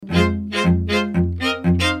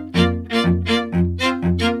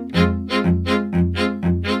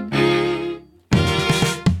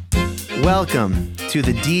to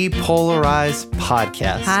the Depolarize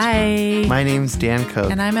Podcast. Hi. My name's Dan Koch.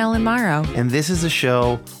 And I'm Ellen Morrow. And this is a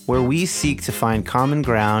show where we seek to find common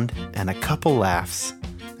ground and a couple laughs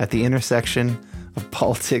at the intersection of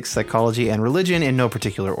politics, psychology, and religion in no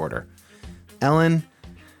particular order. Ellen,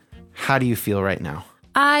 how do you feel right now?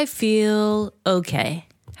 I feel okay.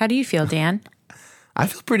 How do you feel, Dan? I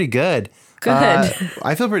feel pretty good. Good.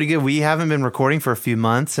 I feel pretty good. We haven't been recording for a few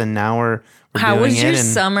months, and now we're How doing was your it, and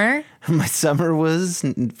summer? My summer was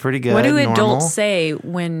pretty good. What do normal. adults say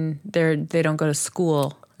when they don't go to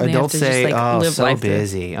school? Adults say, live so life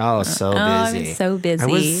busy. Oh, so busy. I'm so busy. I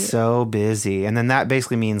was so busy. And then that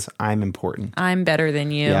basically means I'm important. I'm better than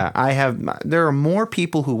you. Yeah, there are more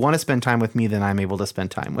people who want to spend time with me than I'm able to spend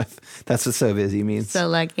time with. That's what so busy means. So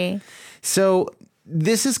lucky. So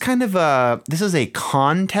this is a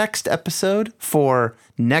context episode for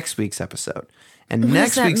next week's episode. And What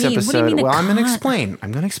next does that week's mean? What do you episode, mean I'm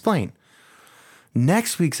going to explain.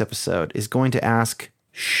 Next week's episode is going to ask,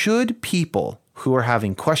 should people who are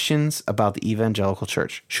having questions about the evangelical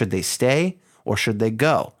church, should they stay or should they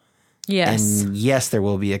go? Yes. And yes, there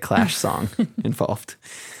will be a Clash song involved.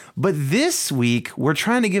 But this week, we're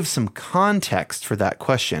trying to give some context for that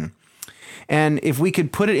question. And if we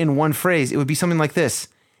could put it in one phrase, it would be something like this.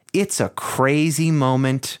 It's a crazy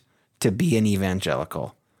moment to be an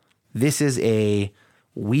evangelical. This is a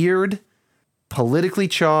weird, politically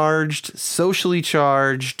charged, socially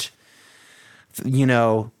charged,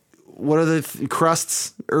 what are the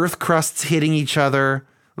crusts? Earth crusts hitting each other.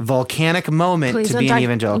 Volcanic moment to be an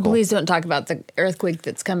evangelical. Please don't talk about the earthquake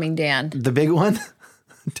that's coming, Dan. The big one?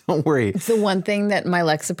 Don't worry. It's the one thing that my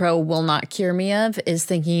Lexapro will not cure me of is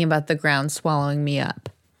thinking about the ground swallowing me up.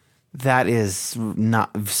 That is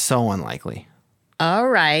not so unlikely. All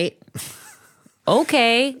right.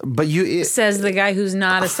 Okay. But says the guy who's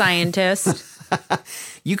not a scientist.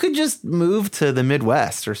 You could just move to the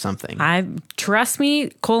Midwest or something. Trust me,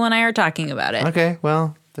 Cole and I are talking about it. Okay,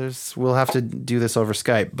 well, we'll have to do this over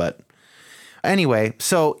Skype, but anyway,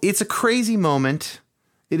 so it's a crazy moment.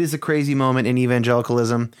 It is a crazy moment in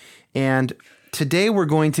evangelicalism, and today we're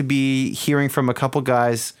going to be hearing from a couple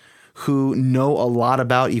guys who know a lot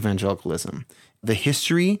about evangelicalism. The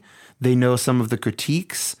history, they know some of the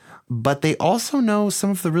critiques, but they also know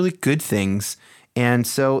some of the really good things. And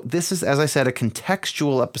so this is, as I said, a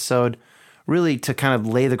contextual episode really to kind of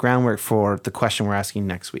lay the groundwork for the question we're asking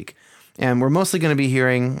next week. And we're mostly going to be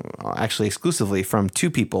hearing, actually exclusively, from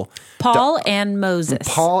two people. Paul and Moses.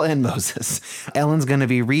 Ellen's going to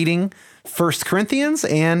be reading 1 Corinthians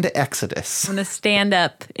and Exodus. I'm going to stand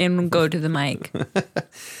up and go to the mic.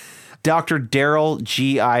 Dr. Daryl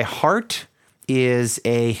G.I. Hart is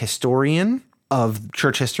a historian of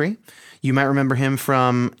church history. You might remember him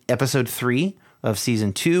from episode 3 of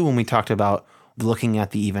season 2 when we talked about looking at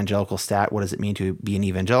the evangelical stat. What does it mean to be an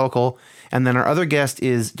evangelical? And then our other guest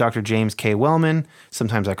is Dr. James K. Wellman.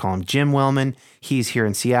 Sometimes I call him Jim Wellman. He's here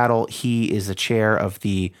in Seattle. He is the chair of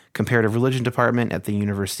the Comparative Religion Department at the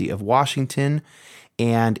University of Washington.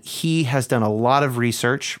 And he has done a lot of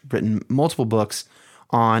research, written multiple books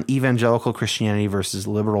on evangelical Christianity versus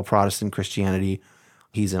liberal Protestant Christianity.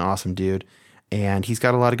 He's an awesome dude. And he's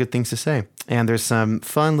got a lot of good things to say. And there's some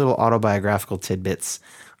fun little autobiographical tidbits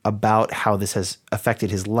about how this has affected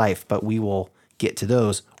his life, but we will get to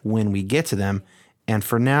those when we get to them. And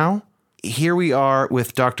for now, here we are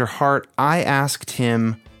with Dr. Hart. I asked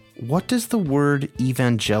him, what does the word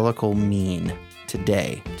evangelical mean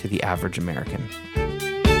today to the average American?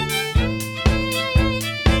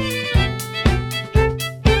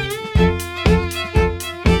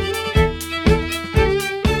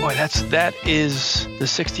 That is the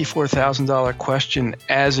 $64,000 question,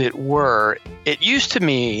 as it were. It used to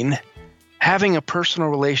mean having a personal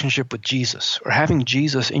relationship with Jesus or having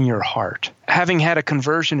Jesus in your heart, having had a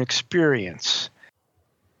conversion experience.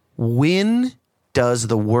 When does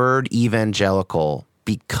the word evangelical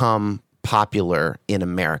become popular in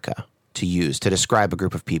America to use to describe a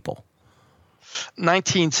group of people?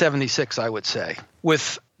 1976, I would say,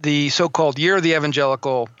 with the so-called Year of the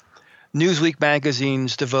Evangelical. Newsweek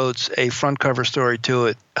magazines devotes a front cover story to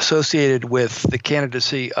it associated with the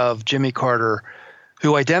candidacy of Jimmy Carter,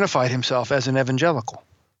 who identified himself as an evangelical.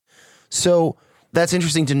 So that's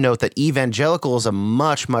interesting to note that evangelical is a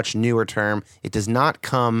much, much newer term. It does not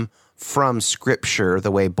come from Scripture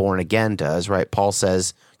the way born again does, right? Paul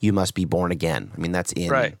says you must be born again. I mean, that's in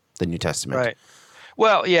the New Testament. Right.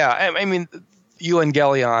 Well, yeah, I mean,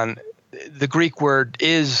 euangelion, the Greek word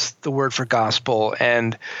is the word for gospel.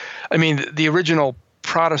 And I mean, the original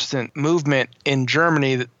Protestant movement in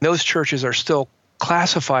Germany, those churches are still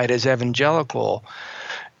classified as evangelical.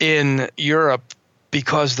 In Europe,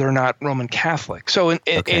 because they're not Roman Catholic. So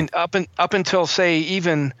up until, say,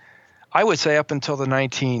 even, I would say up until the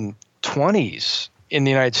 1920s in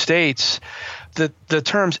the United States, the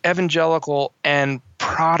terms evangelical and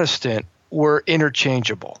Protestant were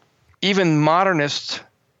interchangeable. Even modernists,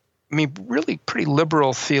 I mean, really pretty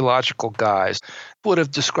liberal theological guys, would have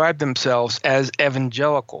described themselves as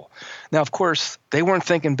evangelical. Now, of course, they weren't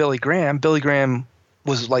thinking Billy Graham. Billy Graham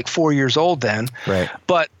was like 4 years old then. Right.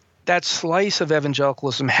 But that slice of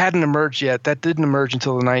evangelicalism hadn't emerged yet. That didn't emerge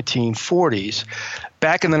until the 1940s.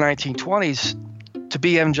 Back in the 1920s, to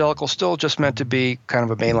be evangelical still just meant to be kind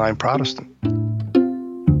of a mainline Protestant.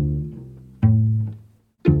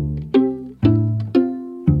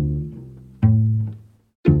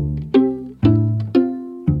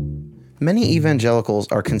 Many evangelicals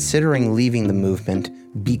are considering leaving the movement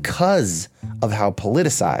because of how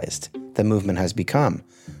politicized the movement has become.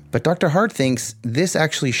 But Dr. Hart thinks this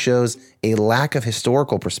actually shows a lack of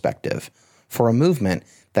historical perspective for a movement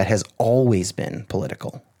that has always been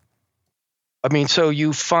political. I mean, so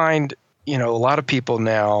you find, a lot of people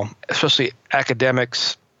now, especially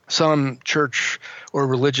academics, some church or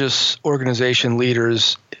religious organization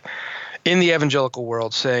leaders in the evangelical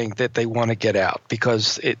world saying that they want to get out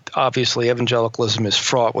because obviously evangelicalism is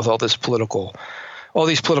fraught with all these political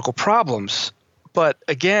problems. But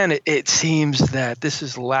again, it seems that this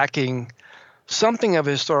is lacking something of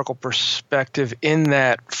a historical perspective in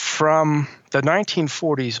that from the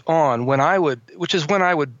 1940s on, which is when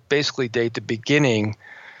I would basically date the beginning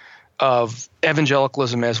of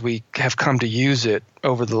evangelicalism as we have come to use it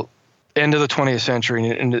over the end of the 20th century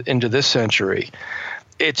and into this century.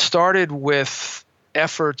 It started with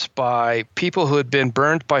efforts by people who had been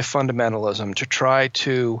burned by fundamentalism to try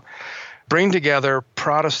to bring together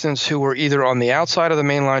Protestants who were either on the outside of the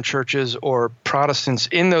mainline churches or Protestants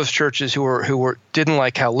in those churches who didn't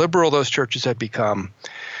like how liberal those churches had become,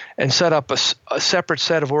 and set up a separate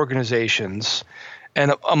set of organizations.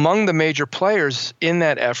 And among the major players in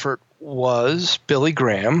that effort was Billy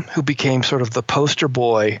Graham, who became sort of the poster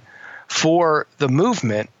boy for the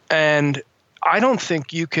movement. And I don't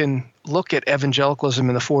think you can look at evangelicalism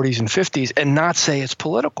in the 40s and 50s and not say it's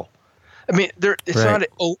political. I mean,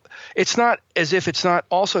 it's not as if it's not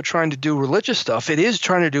also trying to do religious stuff. It is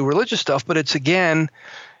trying to do religious stuff, but it's, again,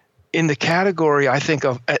 in the category, I think,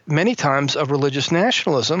 of many times of religious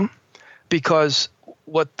nationalism, because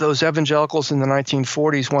what those evangelicals in the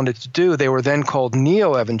 1940s wanted to do, they were then called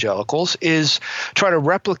neo-evangelicals, is try to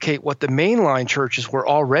replicate what the mainline churches were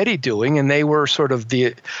already doing, and they were sort of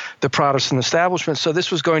the Protestant establishment. So this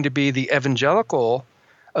was going to be the evangelical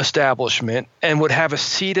establishment and would have a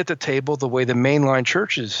seat at the table the way the mainline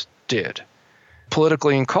churches did,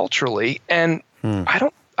 politically and culturally. And I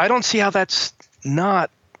don't see how that's not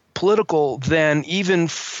political then, even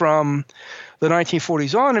from the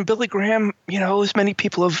 1940s on. And Billy Graham, as many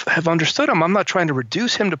people have understood him, I'm not trying to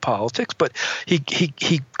reduce him to politics, but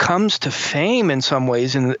he comes to fame in some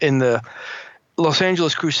ways in the Los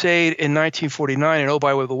Angeles Crusade in 1949. And oh,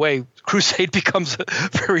 by the way, crusade becomes a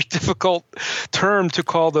very difficult term to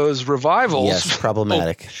call those revivals. Yes,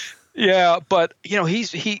 problematic. Yeah, but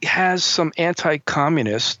he has some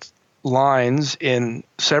anti-communist lines in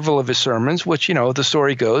several of his sermons, which the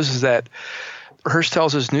story goes is that Hearst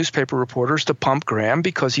tells his newspaper reporters to pump Graham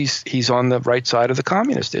because he's on the right side of the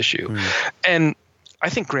communist issue. And I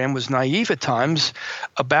think Graham was naive at times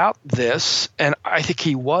about this, and I think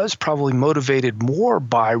he was probably motivated more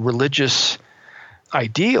by religious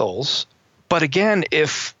ideals. But again,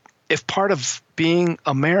 if part of being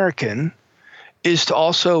American is to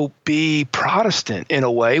also be Protestant in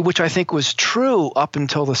a way, which I think was true up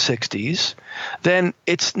until the 60s, then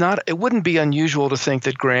it wouldn't be unusual to think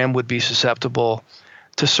that Graham would be susceptible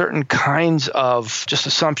to certain kinds of just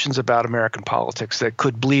assumptions about American politics that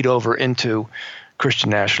could bleed over into Christian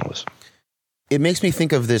nationalism. It makes me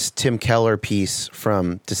think of this Tim Keller piece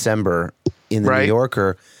from December in the New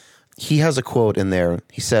Yorker. He has a quote in there.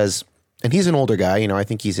 He says, and he's an older guy, I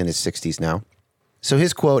think he's in his 60s now. So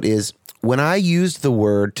his quote is, "When I used the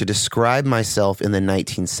word to describe myself in the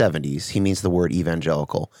 1970s," he means the word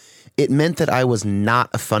evangelical, "it meant that I was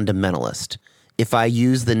not a fundamentalist. If I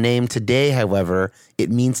use the name today, however,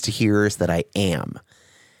 it means to hearers that I am."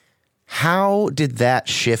 How did that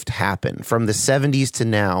shift happen from the 70s to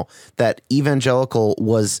now, that evangelical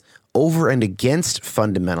was over and against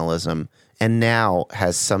fundamentalism and now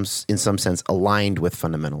has in some sense aligned with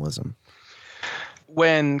fundamentalism?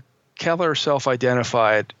 When Keller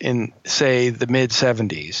self-identified in, say, the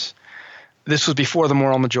mid-70s, this was before the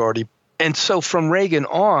moral majority. And so from Reagan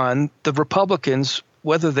on, the Republicans,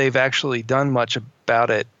 whether they've actually done much about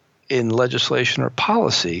it in legislation or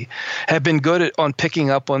policy have been good on picking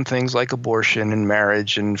up on things like abortion and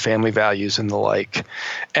marriage and family values and the like.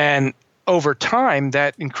 And over time,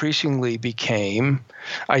 that increasingly became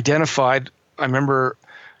identified. I remember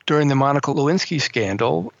during the Monica Lewinsky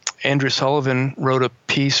scandal, Andrew Sullivan wrote a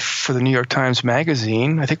piece for the New York Times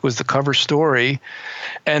Magazine. I think it was the cover story.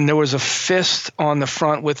 And there was a fist on the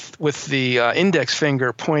front with the index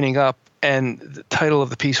finger pointing up. And the title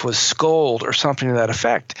of the piece was Scold or something to that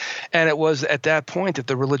effect. And it was at that point that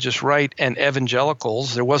the religious right and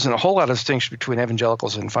evangelicals, there wasn't a whole lot of distinction between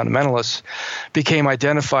evangelicals and fundamentalists, became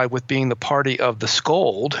identified with being the party of the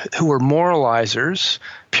scold, who were moralizers,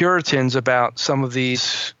 Puritans about some of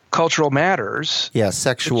these cultural matters. Yeah,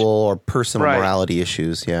 sexual or personal morality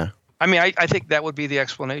issues, yeah. I mean, I think that would be the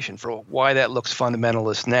explanation for why that looks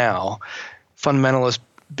fundamentalist now. Fundamentalist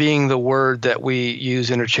being the word that we use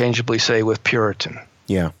interchangeably, say, with Puritan.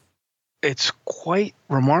 Yeah. It's quite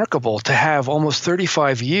remarkable to have almost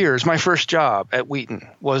 35 years. My first job at Wheaton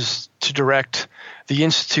was to direct the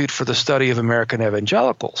Institute for the Study of American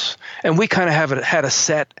Evangelicals. And we kind of had a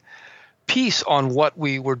set piece on what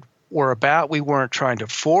we were about. We weren't trying to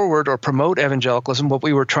forward or promote evangelicalism, but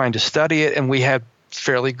we were trying to study it, and we had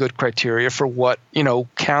fairly good criteria for what,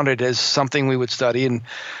 counted as something we would study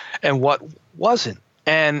and what wasn't.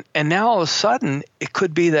 And now all of a sudden, it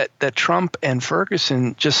could be that Trump and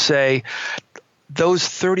Ferguson just say those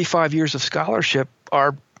 35 years of scholarship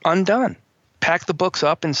are undone. Pack the books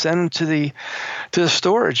up and send them to the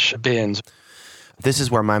storage bins. This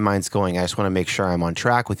is where my mind's going. I just want to make sure I'm on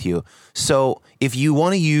track with you. So if you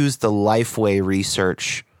want to use the Lifeway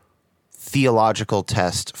Research theological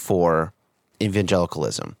test for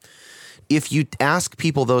evangelicalism, if you ask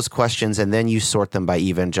people those questions and then you sort them by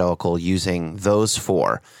evangelical using those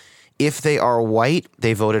four, if they are white,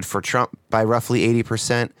 they voted for Trump by roughly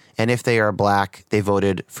 80%. And if they are black, they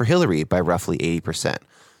voted for Hillary by roughly 80%.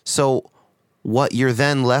 So what you're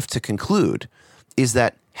then left to conclude is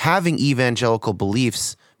that having evangelical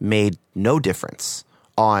beliefs made no difference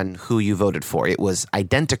on who you voted for. It was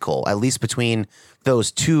identical, at least between those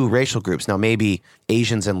two racial groups. Now, maybe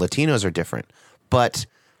Asians and Latinos are different, but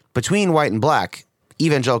between white and black,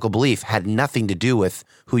 evangelical belief had nothing to do with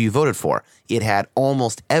who you voted for. It had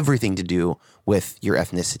almost everything to do with your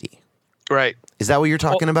ethnicity. Right. Is that what you're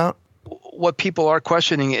talking about? What people are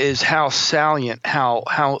questioning is how salient,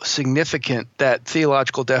 how significant that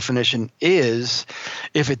theological definition is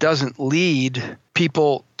if it doesn't lead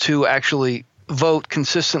people to actually vote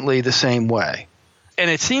consistently the same way. And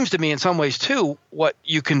it seems to me in some ways, too, what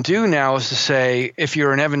you can do now is to say, if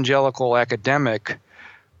you're an evangelical academic,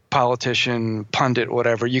 politician, pundit,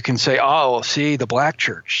 whatever, you can say, oh, see, the black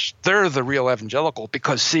church, they're the real evangelical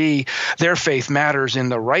because, see, their faith matters in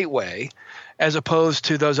the right way, as opposed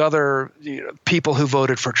to those other people who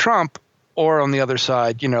voted for Trump. Or on the other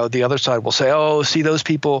side, the other side will say, oh, see, those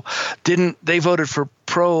people they voted for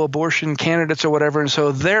pro-abortion candidates or whatever, and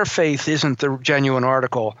so their faith isn't the genuine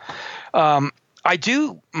article. I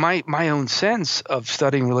do, my own sense of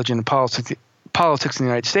studying religion and politics in the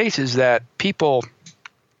United States is that people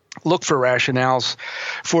look for rationales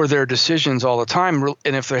for their decisions all the time.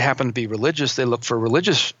 And if they happen to be religious, they look for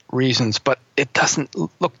religious reasons. But it doesn't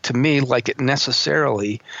look to me like it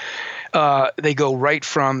necessarily they go right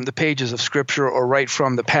from the pages of Scripture or right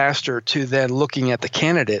from the pastor to then looking at the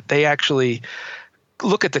candidate. They actually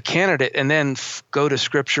look at the candidate and then go to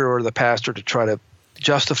Scripture or the pastor to try to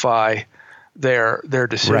justify their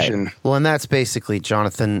decision. Right. Well, and that's basically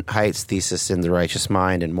Jonathan Haidt's thesis in The Righteous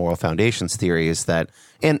Mind and Moral Foundations theory is that,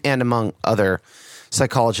 and among other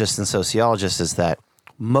psychologists and sociologists, is that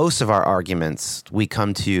most of our arguments we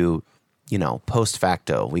come to, post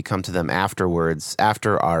facto. We come to them afterwards,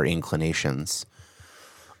 after our inclinations.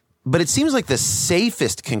 But it seems like the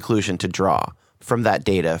safest conclusion to draw from that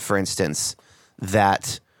data, for instance,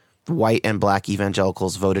 that white and black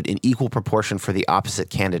evangelicals voted in equal proportion for the opposite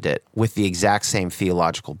candidate with the exact same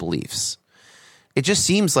theological beliefs. It just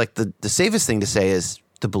seems like the safest thing to say is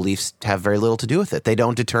the beliefs have very little to do with it. They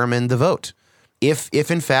don't determine the vote. If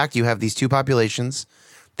in fact you have these two populations,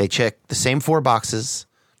 they check the same four boxes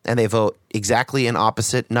and they vote exactly in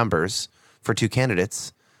opposite numbers for two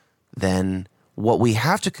candidates, then what we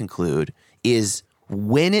have to conclude is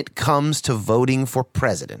when it comes to voting for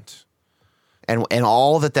president, and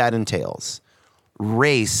all that entails,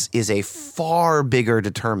 race is a far bigger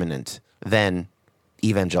determinant than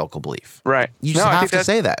evangelical belief. Right. You just have to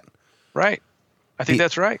say that. Right. I think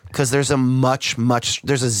that's right. Because there's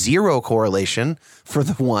there's a zero correlation for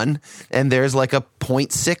the one, and there's like a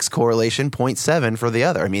 0.6 correlation, 0.7 for the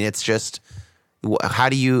other. I mean, it's just,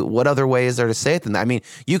 What other way is there to say it than that? I mean,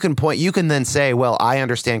 you can then say, well, I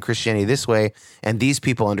understand Christianity this way and these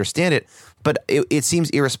people understand it, but it seems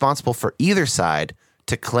irresponsible for either side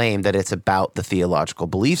to claim that it's about the theological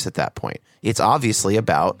beliefs at that point. It's obviously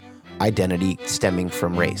about identity stemming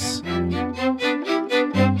from race.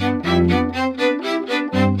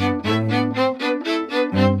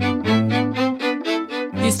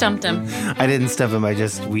 You stumped him. I didn't stump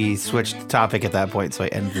him. We switched topic at that point, so I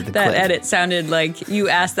ended the That clip. edit sounded like you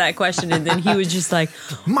asked that question and then he was just like,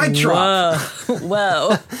 Mic drop.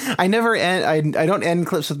 whoa. I never end. I don't end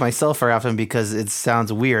clips with myself very often because it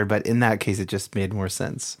sounds weird, but in that case, it just made more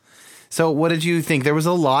sense. So, what did you think? There was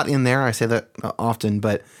a lot in there. I say that often,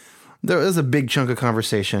 but there was a big chunk of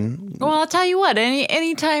conversation. Well, I'll tell you what.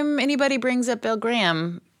 Anytime anybody brings up Bill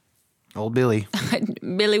Graham, Old Billy.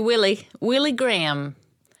 Willie Graham,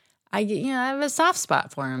 I have a soft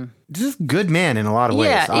spot for him. Just good man in a lot of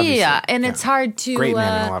ways. Obviously. Yeah, and it's hard to Great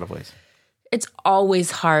man in a lot of ways. It's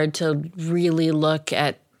always hard to really look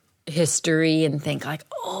at history and think like,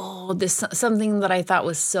 oh, this something that I thought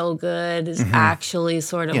was so good is actually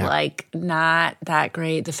sort of like not that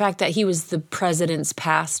great. The fact that he was the president's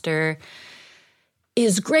pastor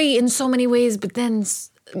is great in so many ways, but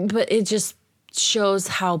it just shows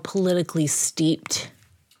how politically steeped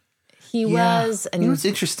he was. And you know, it's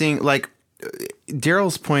interesting. Like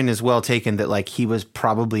Daryl's point is well taken that like he was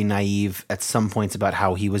probably naive at some points about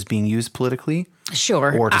how he was being used politically.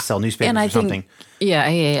 Sure. Or to sell newspapers or something.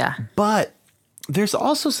 Yeah. But there's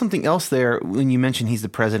also something else there when you mention he's the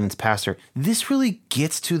president's pastor. This really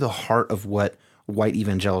gets to the heart of what white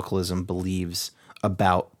evangelicalism believes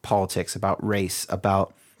about politics, about race,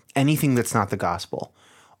 about anything that's not the gospel.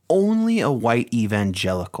 Only a white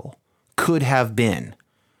evangelical could have been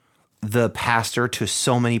the pastor to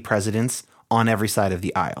so many presidents on every side of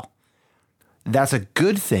the aisle. That's a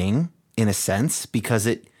good thing in a sense because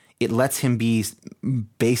it lets him be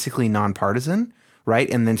basically nonpartisan, right?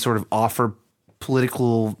 And then sort of offer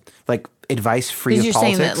political like advice free of you're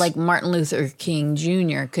politics. saying that like Martin Luther King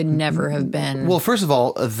Jr. could never have been. Well, first of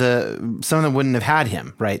all, some of them wouldn't have had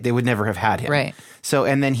him, right? They would never have had him. Right. So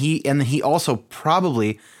and then he also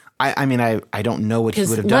probably I mean I don't know what he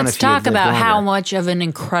would have done let's if he had talk lived about how longer. much of an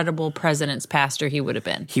incredible president's pastor he would have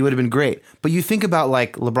been. He would have been great. But you think about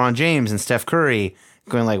like LeBron James and Steph Curry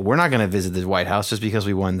going like, we're not going to visit the White House just because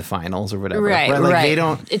we won the finals or whatever. Right. Like they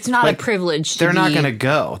don't. It's not like, a privilege. They're not going to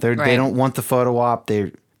go. They Right. don't want the photo op.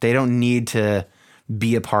 They don't need to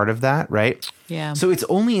be a part of that, right? Yeah. So it's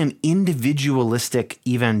only an individualistic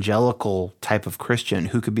evangelical type of Christian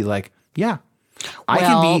who could be like, yeah, I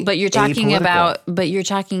can be. but you're talking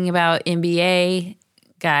apolitical. about NBA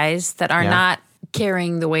guys that are Yeah. not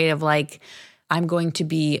carrying the weight of like, I'm going to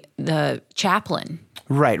be the chaplain.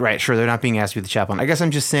 Right. Sure, they're not being asked to be the chaplain. I guess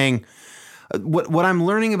I'm just saying what I'm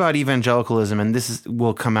learning about evangelicalism, and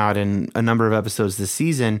will come out in a number of episodes this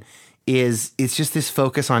season, is it's just this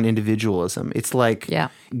focus on individualism. It's like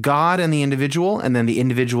God and the individual, and then the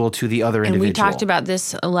individual to the other individual. And we talked about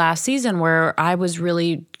this last season where I was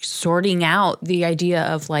really sorting out the idea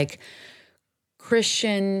of like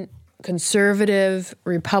Christian, conservative,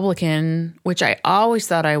 Republican, which I always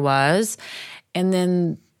thought I was, and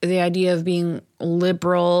then the idea of being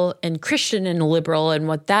liberal and Christian and liberal and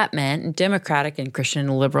what that meant, and democratic and Christian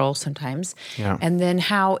and liberal sometimes, and then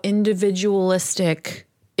how individualistic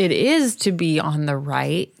it is to be on the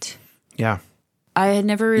right. Yeah. I had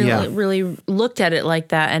never really looked at it like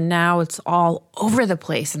that, and now it's all over the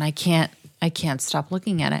place, and I can't stop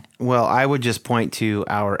looking at it. Well, I would just point to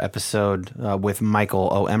our episode with Michael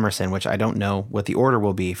O. Emerson, which I don't know what the order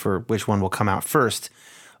will be for which one will come out first,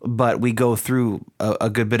 but we go through a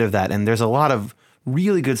good bit of that, and there's a lot of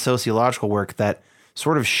really good sociological work that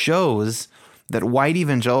sort of shows that white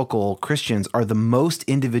evangelical Christians are the most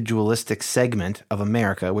individualistic segment of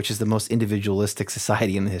America, which is the most individualistic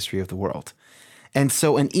society in the history of the world. And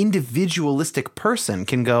so an individualistic person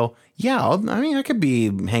can go, I could be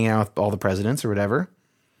hanging out with all the presidents or whatever.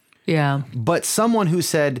 Yeah. But someone who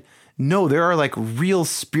said, no, there are like real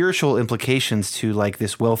spiritual implications to like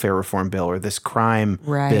this welfare reform bill or this crime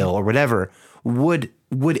bill or whatever would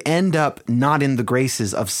end up not in the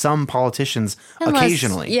graces of some politicians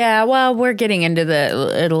occasionally. Yeah, well, we're getting into it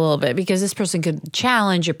a little bit because this person could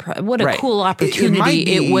challenge what a cool opportunity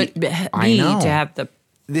it would be to have the.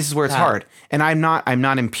 This is where it's hard. And I'm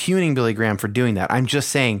not impugning Billy Graham for doing that. I'm just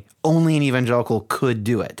saying only an evangelical could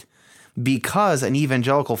do it because an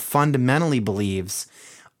evangelical fundamentally believes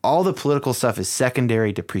all the political stuff is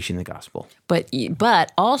secondary to preaching the gospel.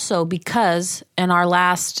 But also because in our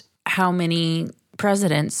last how many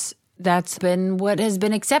presidents, that's been what has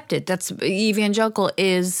been accepted. That's evangelical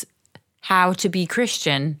is how to be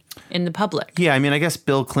Christian in the public. Yeah, I mean, I guess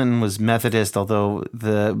Bill Clinton was Methodist, although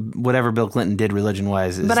whatever Bill Clinton did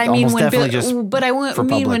religion-wise is almost definitely just for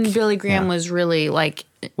public. When Billy Graham was really like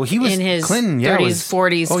he was in his Clinton, 30s,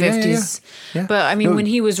 40s, 50s. Yeah. But I mean, when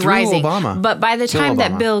he was rising. Obama. But by the time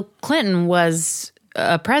that Obama. Bill Clinton was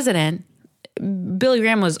president, Billy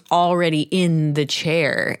Graham was already in the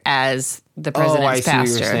chair as the president's I see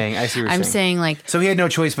pastor. what you're saying. I see what you're I'm saying. saying like So he had no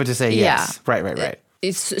choice but to say yes. Right.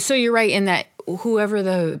 so you're right in that whoever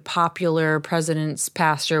the popular president's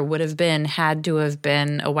pastor would have been had to have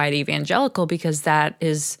been a white evangelical, because that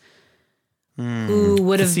is who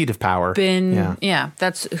would The have seat of power. been. Yeah,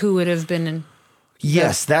 that's who would have been.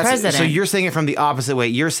 Yes, that's president. so you're saying it from the opposite way.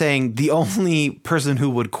 You're saying the only person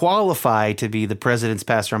who would qualify to be the president's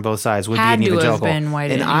pastor on both sides would Had be an to have evangelical. been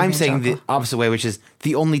white and I'm saying the evangelical. opposite way, which is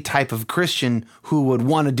the only type of Christian who would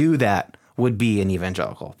want to do that would be an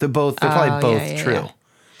evangelical. They're probably both true. yeah.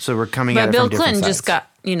 So we're coming at But it Bill from different Clinton sides. just got,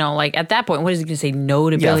 like at that point, what is he going to say? No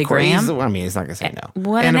to Yeah, Billy of course. Graham? He's not going to say no.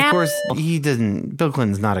 What and an of course, apple. he doesn't. Bill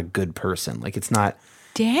Clinton's not a good person. Like, it's not.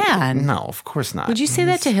 Dan, No, of course not. would you say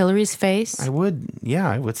that to Hillary's face? I would. Yeah,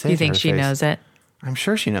 I would say. Do you to think her she face. knows it? I'm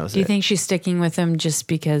sure she knows Do you it. think she's sticking with him just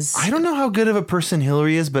because? I don't know how good of a person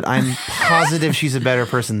Hillary is, but I'm positive she's a better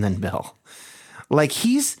person than Bill. Like,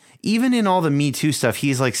 he's, even in all the Me Too stuff,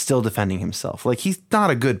 he's like still defending himself. Like, he's not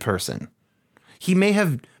a good person. He may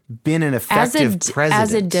have been an effective president.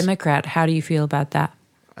 As a Democrat, how do you feel about that?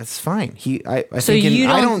 That's fine. I So think you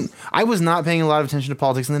don't- I was not paying a lot of attention to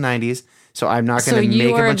politics in the 90s, so I'm not So going to make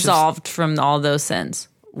you a are bunch absolved from all those sins.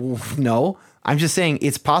 of no. I'm just saying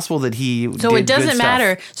it's possible that he So did it doesn't good stuff.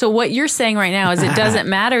 matter. So what you're saying right now is it doesn't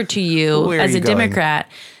matter to you Where are as you a going? Democrat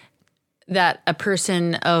that a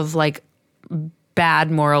person of like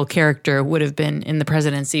bad moral character would have been in the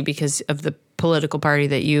presidency because of the political party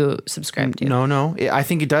that you subscribe to. No. I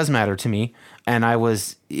think it does matter to me. And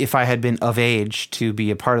if I had been of age to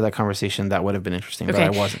be a part of that conversation, that would have been interesting, but I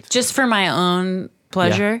wasn't. Just for my own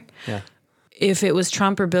pleasure, Yeah. if it was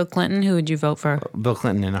Trump or Bill Clinton, who would you vote for? Bill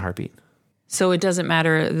Clinton in a heartbeat. So it doesn't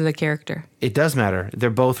matter the character. It does matter. They're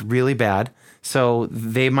both really bad. So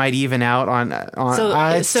they might even out on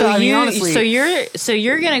So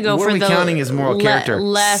you're gonna go what for are we the counting as moral character?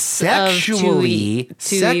 less Sexually, of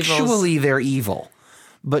two evils. sexually they're evil.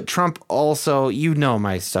 But Trump also,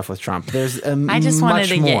 my stuff with Trump. There's I just wanted much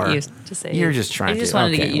to more. get you to say You're just trying to. I just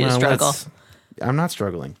wanted to get you to struggle. I'm not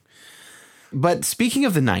struggling. But speaking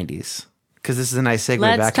of the 90s, because this is a nice segue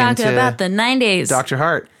Let's back talk into about the 90s. Dr.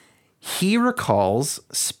 Hart. He recalls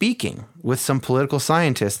speaking with some political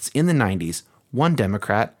scientists in the 90s, one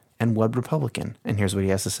Democrat and one Republican. And here's what he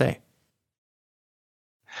has to say.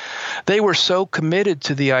 They were so committed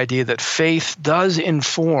to the idea that faith does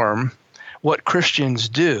inform what Christians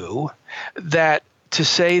do that to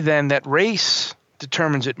say then that race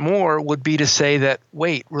determines it more would be to say that,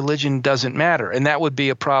 wait, religion doesn't matter. And that would be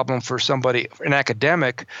a problem for somebody, an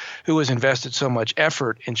academic, who has invested so much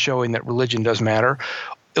effort in showing that religion does matter.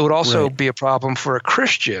 It would also be a problem for a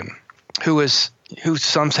Christian who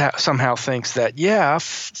somehow thinks that,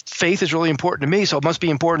 faith is really important to me, so it must be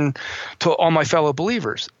important to all my fellow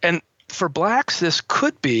believers. And for blacks, this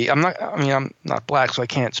could be, I'm not black, so I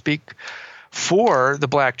can't speak for the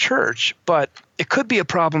black church, but it could be a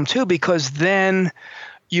problem too, because then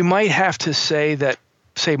you might have to say that,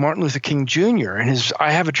 say, Martin Luther King Jr. and his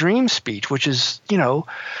I Have a Dream speech, which is,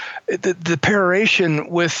 the peroration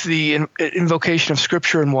with the invocation of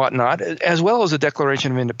Scripture and whatnot, as well as the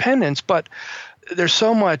Declaration of Independence. But there's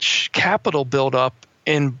so much capital built up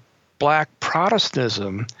in black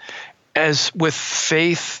Protestantism, as with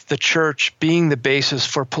faith, the church being the basis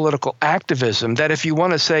for political activism, that if you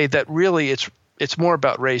want to say that really it's more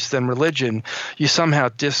about race than religion, you somehow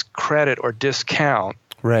discredit or discount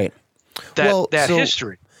Right. that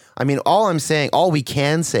history. I mean, all we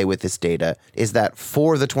can say with this data is that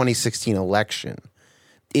for the 2016 election,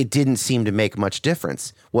 it didn't seem to make much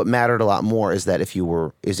difference. What mattered a lot more is if you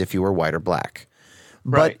were white or black.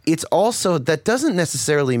 But Right. it's also, that doesn't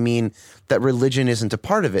necessarily mean that religion isn't a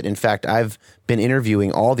part of it. In fact, I've been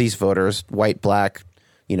interviewing all these voters, white, black,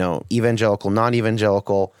 evangelical,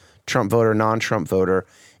 non-evangelical, Trump voter, non-Trump voter,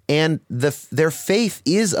 and their faith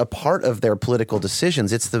is a part of their political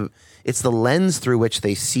decisions. It's the lens through which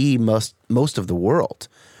they see most of the world.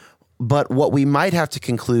 But what we might have to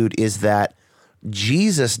conclude is that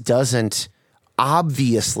Jesus doesn't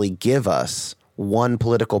obviously give us one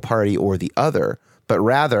political party or the other, but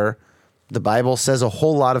rather the Bible says a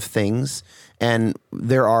whole lot of things, and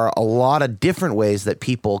there are a lot of different ways that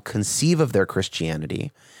people conceive of their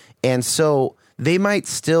Christianity. And so they might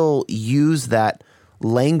still use that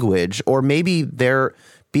language, or maybe they're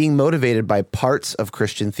being motivated by parts of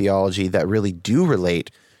Christian theology that really do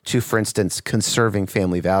relate to, for instance, conserving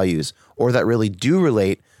family values, or that really do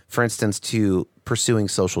relate, for instance, to pursuing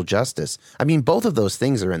social justice. I mean, both of those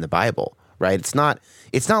things are in the Bible, right? It's not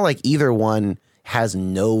like either one has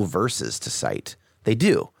no verses to cite. They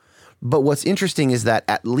do. But what's interesting is that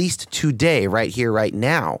at least today, right here, right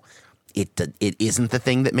now, it isn't the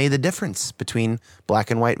thing that made the difference between black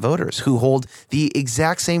and white voters who hold the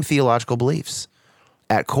exact same theological beliefs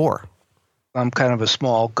at core. I'm kind of a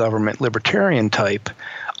small government libertarian type.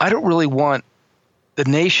 I don't really want the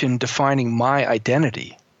nation defining my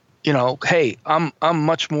identity. You know, hey, I'm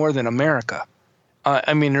much more than America.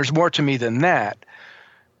 I mean, there's more to me than that.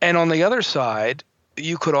 And on the other side,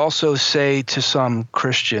 you could also say to some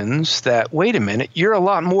Christians that, wait a minute, you're a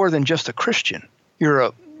lot more than just a Christian. You're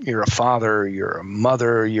a father, you're a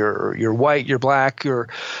mother, you're white, you're black, you're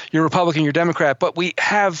Republican, you're Democrat. But we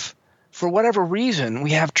have, for whatever reason,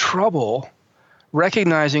 we have trouble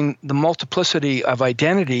recognizing the multiplicity of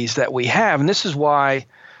identities that we have. And this is why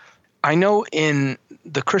I know in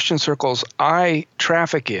the Christian circles I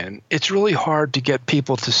traffic in, it's really hard to get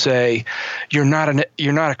people to say you're not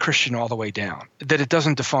a Christian all the way down, that it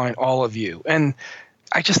doesn't define all of you. And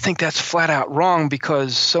I just think that's flat out wrong,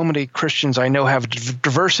 because so many Christians I know have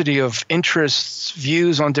diversity of interests,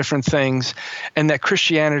 views on different things, and that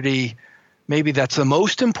Christianity, maybe that's the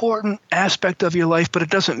most important aspect of your life, but it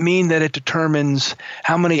doesn't mean that it determines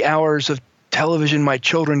how many hours of television my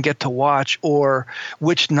children get to watch or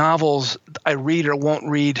which novels I read or won't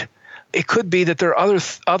read. It could be that there are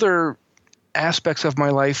other aspects of my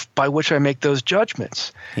life by which I make those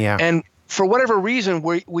judgments. Yeah. And for whatever reason,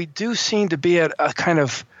 we do seem to be at a kind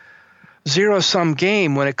of zero-sum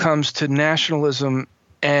game when it comes to nationalism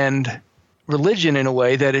and religion, in a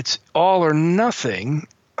way that it's all or nothing.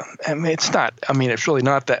 I mean, it's not. I mean, it's really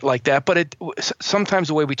not that like that. But sometimes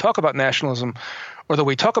the way we talk about nationalism or the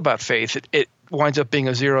way we talk about faith, it winds up being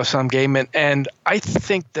a zero-sum game. And I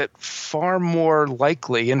think that far more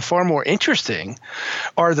likely and far more interesting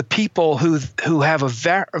are the people who have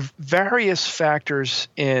various factors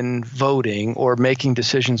in voting or making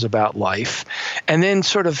decisions about life, and then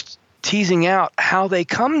sort of teasing out how they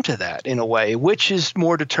come to that in a way, which is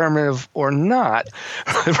more determinative or not.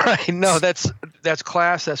 Right? No, that's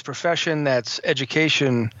class, that's profession, that's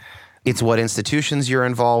education. It's what institutions you're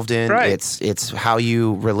involved in. Right. It's how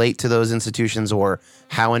you relate to those institutions, or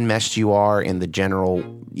how enmeshed you are in the general,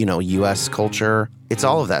 U.S. culture. It's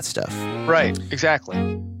all of that stuff. Right. Exactly.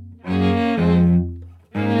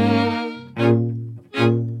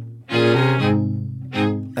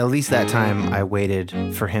 At least that time I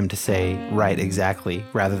waited for him to say right exactly,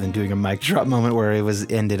 rather than doing a mic drop moment where it was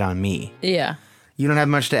ended on me. Yeah. You don't have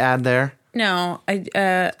much to add there? No,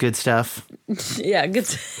 Good stuff. yeah, good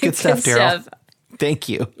stuff, Daryl. Thank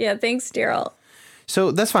you. Yeah, thanks, Daryl.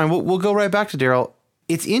 So that's fine. We'll go right back to Daryl.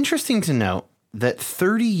 It's interesting to note that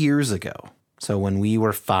 30 years ago, so when we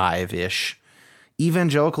were 5-ish,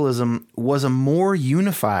 evangelicalism was a more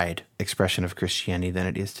unified expression of Christianity than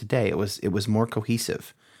it is today. It was more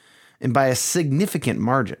cohesive, and by a significant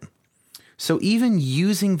margin. So even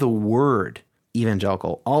using the word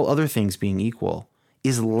evangelical, all other things being equal,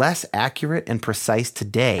 is less accurate and precise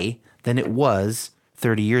today than it was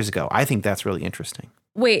 30 years ago. I think that's really interesting.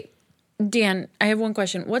 Wait, Dan, I have one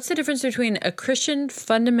question. What's the difference between a Christian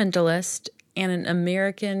fundamentalist and an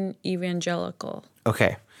American evangelical?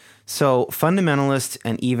 Okay, so fundamentalist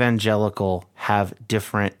and evangelical have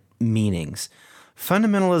different meanings.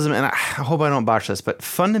 Fundamentalism, and I hope I don't botch this, but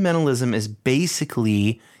fundamentalism is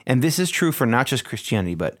basically, and this is true for not just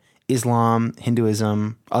Christianity, but Islam,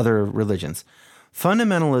 Hinduism, other religions.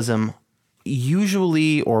 Fundamentalism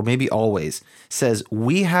usually, or maybe always, says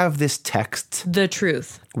we have this text. The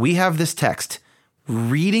truth. We have this text.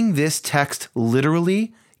 Reading this text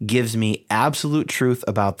literally gives me absolute truth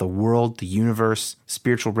about the world, the universe,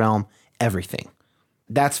 spiritual realm, everything.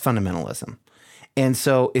 That's fundamentalism. And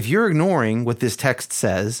so if you're ignoring what this text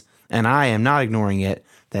says, and I am not ignoring it,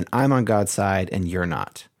 then I'm on God's side and you're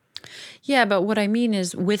not. Yeah, but what I mean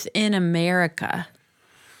is within America.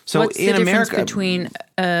 So what's in the difference America, between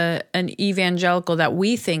an evangelical that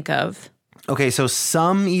we think of? Okay, so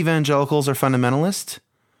some evangelicals are fundamentalist,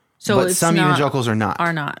 So but it's some not, evangelicals are not.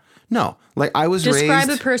 Are not. No, like I was Describe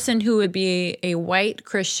raised. a person who would be a white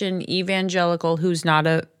Christian evangelical who's not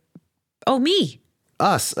a. Oh, me.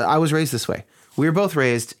 Us. I was raised this way. We were both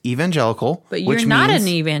raised evangelical. But which you're not means, an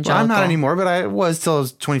evangelical. Well, I'm not anymore, but I was till I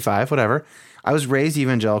was 25, whatever. I was raised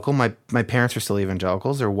evangelical. My parents are still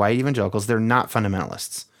evangelicals. They're white evangelicals. They're not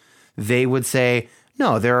fundamentalists. They would say,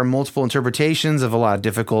 no, there are multiple interpretations of a lot of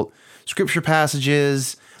difficult scripture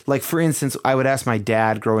passages, Like, for instance, I would ask my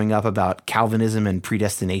dad growing up about Calvinism and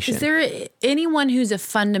predestination. Is there anyone who's a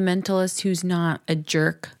fundamentalist who's not a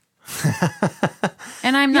jerk?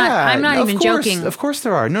 And I'm not even joking. Of course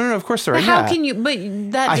there are. No, of course there are. But how can you, but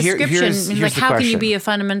that description is like, how can you be a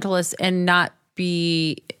fundamentalist and not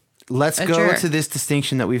be Let's a go jerk? to this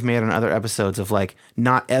distinction that we've made on other episodes of like,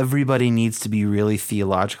 not everybody needs to be really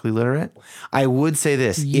theologically literate. I would say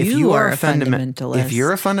this. If You are a fundamentalist. If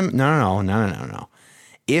you're a no.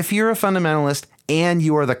 If you're a fundamentalist and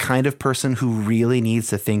you are the kind of person who really needs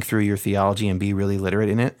to think through your theology and be really literate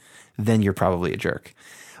in it, then you're probably a jerk.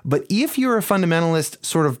 But if you're a fundamentalist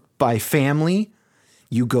sort of by family,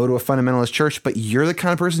 you go to a fundamentalist church, but you're the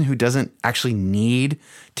kind of person who doesn't actually need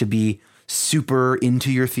to be super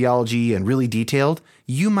into your theology and really detailed,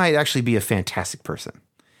 you might actually be a fantastic person.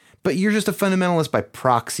 But you're just a fundamentalist by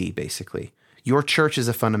proxy, basically. Your church is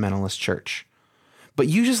a fundamentalist church. But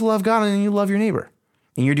you just love God and you love your neighbor.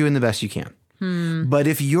 And you're doing the best you can. But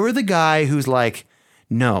if you're the guy who's like,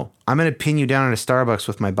 no, I'm going to pin you down at a Starbucks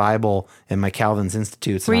with my Bible and my Calvin's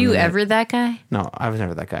Institutes. Were you ever that guy? No, I was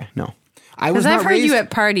never that guy. No. I was Because not I've heard raised... you at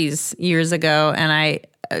parties years ago, and I,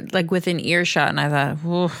 like within earshot, and I thought,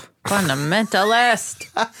 oof, fundamentalist.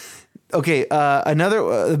 Okay,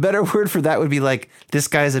 another better word for that would be like, this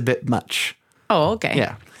guy's a bit much. Oh, okay.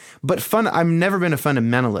 Yeah. But I've never been a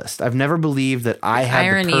fundamentalist. I've never believed that I had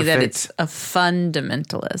Irony the perfect... that it's a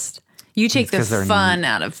fundamentalist. You take the 'cause they're fun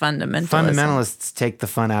out of fundamentalism. Fundamentalists take the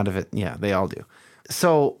fun out of it. Yeah, they all do.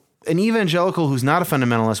 So an evangelical who's not a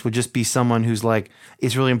fundamentalist would just be someone who's like,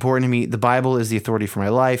 it's really important to me. The Bible is the authority for my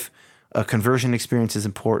life. A conversion experience is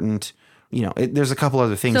important. You know, there's a couple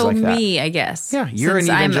other things So like that. me, I guess. Yeah, you're Since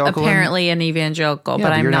an evangelical. I'm apparently an evangelical, Yeah,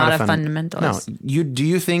 but I'm you're not a No, fundamentalist. do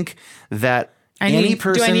you think that Do I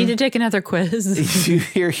need to take another quiz?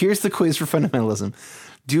 Here's the quiz for fundamentalism.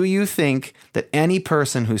 Do you think that any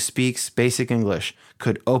person who speaks basic English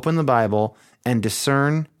could open the Bible and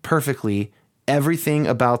discern perfectly everything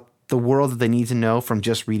about the world that they need to know from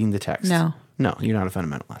just reading the text? No. No, you're not a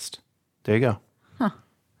fundamentalist. There you go. Huh.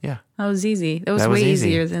 Yeah. That was easy. That was That was way easy.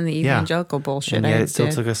 easier than the Yeah. evangelical bullshit And I yet it still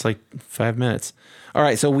did. took us like 5 minutes. All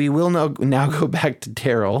right, so we will now go back to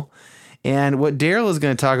Daryl. And what Daryl is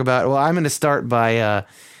going to talk about, well, I'm going to start by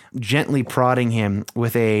gently prodding him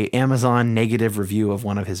with a Amazon negative review of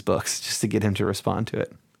one of his books, just to get him to respond to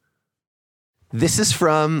it. This is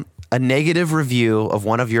from a negative review of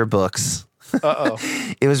one of your books. Uh-oh.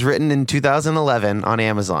 It was written in 2011 on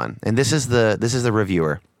Amazon, and this is the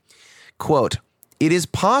reviewer. Quote, "It is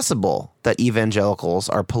possible that evangelicals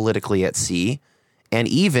are politically at sea, and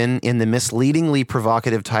even in the misleadingly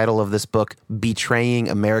provocative title of this book, Betraying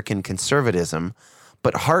American Conservatism,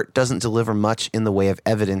 but Hart doesn't deliver much in the way of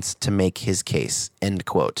evidence to make his case," end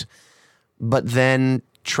quote. But then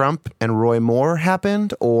Trump and Roy Moore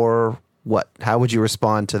happened, or what? How would you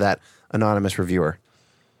respond to that anonymous reviewer?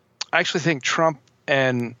 I actually think Trump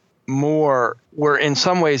and Moore were in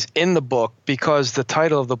some ways in the book because the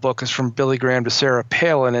title of the book is From Billy Graham to Sarah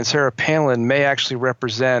Palin, and Sarah Palin may actually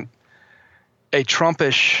represent a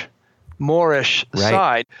Trumpish, Moorish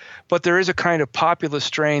side. But there is a kind of populist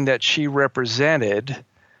strain that she represented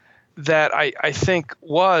that I think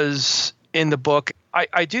was in the book.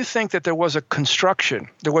 I do think that there was a construction,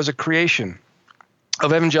 there was a creation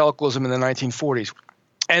of evangelicalism in the 1940s,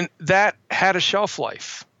 and that had a shelf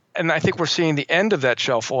life. And I think we're seeing the end of that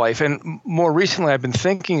shelf life. And more recently, I've been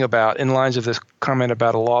thinking about, in lines of this comment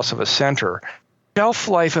about a loss of a center, shelf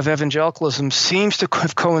life of evangelicalism seems to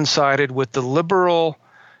have coincided with the liberal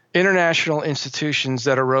international institutions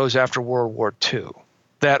that arose after World War II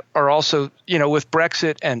that are also, with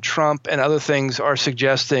Brexit and Trump and other things, are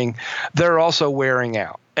suggesting they're also wearing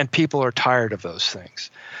out and people are tired of those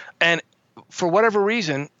things. And for whatever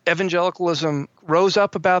reason, evangelicalism rose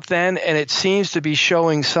up about then, and it seems to be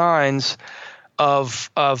showing signs of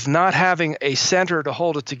not having a center to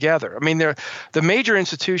hold it together. I mean, the major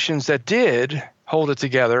institutions that did hold it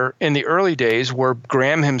together in the early days were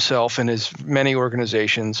Graham himself and his many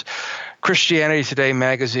organizations, Christianity Today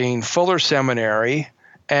magazine, Fuller Seminary,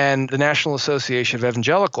 and the National Association of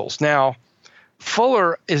Evangelicals. Now,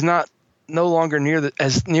 Fuller is no longer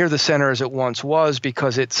as near the center as it once was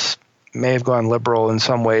because it's may have gone liberal in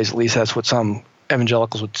some ways. At least that's what some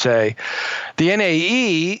evangelicals would say. The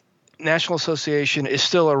NAE, National Association, is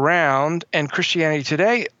still around, and Christianity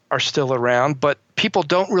Today are still around, but people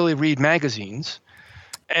don't really read magazines.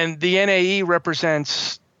 And the NAE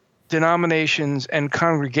represents denominations and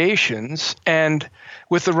congregations, and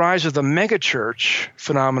with the rise of the megachurch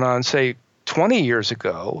phenomenon, say 20 years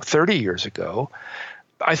ago, 30 years ago,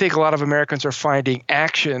 I think a lot of Americans are finding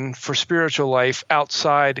action for spiritual life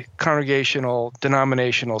outside congregational,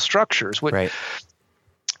 denominational structures. Right.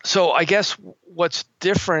 So I guess what's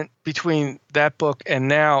different between that book and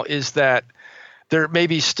now is that there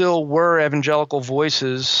maybe still were evangelical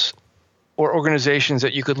voices or organizations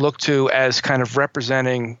that you could look to as kind of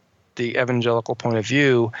representing the evangelical point of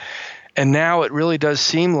view. And now it really does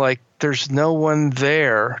seem like there's no one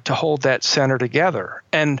there to hold that center together.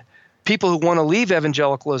 And people who want to leave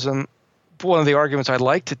evangelicalism, one of the arguments I'd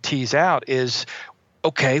like to tease out is,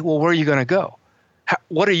 okay, well, where are you going to go?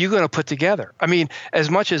 What are you going to put together? I mean, as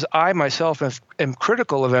much as I myself am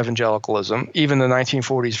critical of evangelicalism, even the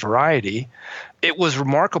 1940s variety, it was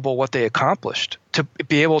remarkable what they accomplished to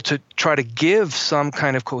be able to try to give some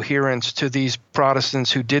kind of coherence to these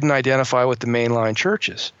Protestants who didn't identify with the mainline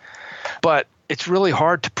churches. But it's really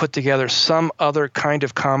hard to put together some other kind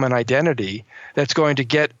of common identity that's going to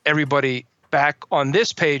get everybody back on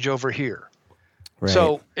this page over here. Right.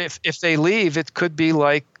 So if they leave, it could be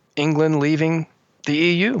like England leaving the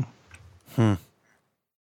EU.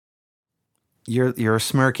 You're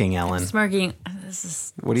smirking, Ellen. Smirking. This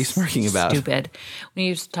is What are you smirking about? stupid. When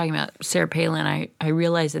you were talking about Sarah Palin, I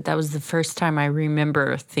realized that was the first time I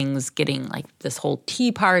remember things getting like this whole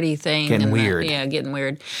Tea Party thing. Getting and weird. Getting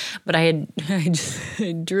weird. But I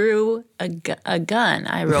drew a gun.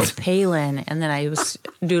 I wrote Palin, and then I was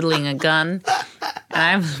doodling a gun.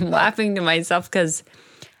 And I'm laughing to myself because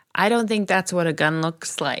I don't think that's what a gun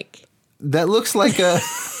looks like. That looks like a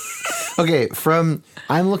okay,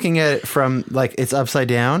 I'm looking at it from like it's upside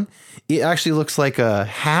down. It actually looks like a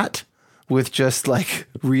hat with just like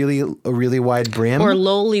a really wide brim. Or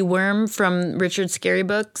Lowly Worm from Richard Scarry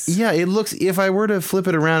books. Yeah, it looks, if I were to flip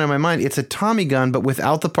it around in my mind, it's a Tommy gun, but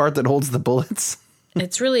without the part that holds the bullets.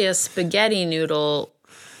 It's really a spaghetti noodle.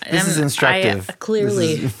 This is instructive.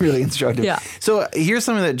 Clearly. This is really instructive. Yeah. So here's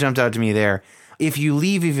something that jumped out to me there. If you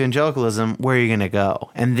leave evangelicalism, where are you going to go?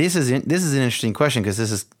 And this is an interesting question because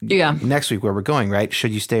this is next week where we're going, right?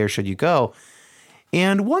 Should you stay or should you go?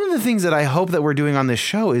 And one of the things that I hope that we're doing on this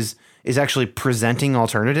show is actually presenting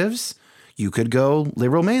alternatives. You could go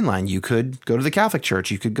liberal mainline. You could go to the Catholic Church.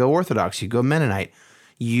 You could go Orthodox. You could go Mennonite.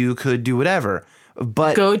 You could do whatever.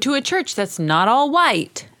 But go to a church that's not all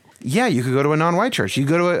white. Yeah, you could go to a non-white church. You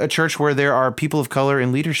go to a church where there are people of color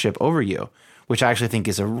in leadership over you, which I actually think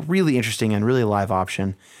is a really interesting and really live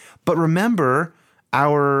option. But remember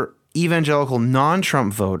our evangelical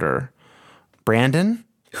non-Trump voter, Brandon,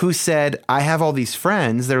 who said, I have all these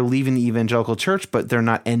friends, they're leaving the evangelical church, but they're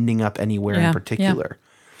not ending up anywhere in particular.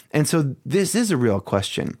 Yeah. And so this is a real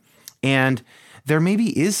question. And there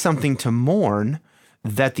maybe is something to mourn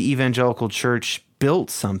that the evangelical church built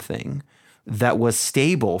something that was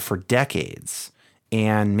stable for decades.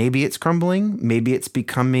 And maybe it's crumbling. Maybe it's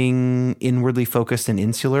becoming inwardly focused and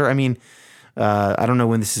insular. I mean, I don't know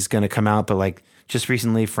when this is going to come out, but like just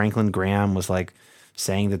recently, Franklin Graham was like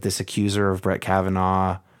saying that this accuser of Brett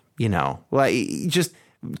Kavanaugh, like just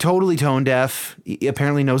totally tone deaf, he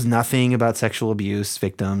apparently knows nothing about sexual abuse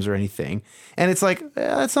victims or anything. And it's like,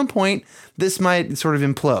 at some point, this might sort of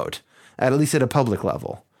implode, at least at a public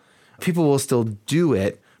level. People will still do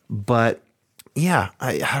it, but yeah,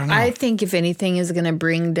 I don't know. I think if anything is going to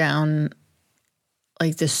bring down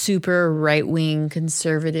like the super right-wing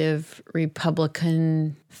conservative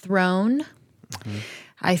Republican throne,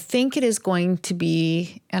 I think it is going to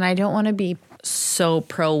be, and I don't want to be so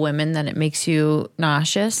pro-women that it makes you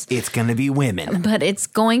nauseous. It's going to be women. But it's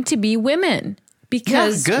going to be women.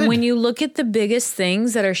 Because when you look at the biggest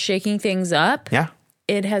things that are shaking things up,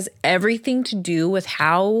 it has everything to do with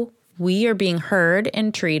how we are being heard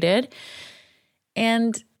and treated.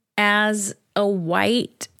 And as a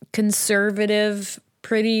white, conservative,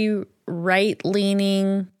 pretty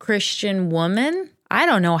right-leaning Christian woman, I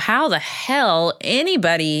don't know how the hell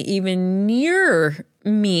anybody even near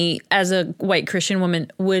me as a white Christian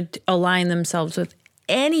woman would align themselves with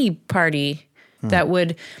any party that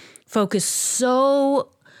would focus so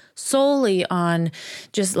solely on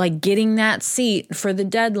just like getting that seat for the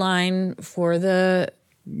deadline for the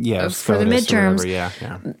for the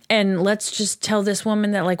midterms. And let's just tell this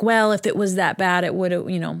woman that like, well, if it was that bad, it would have,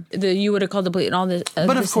 you would have called the police and all this.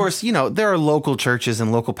 But of course, there are local churches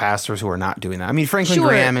and local pastors who are not doing that. I mean, Franklin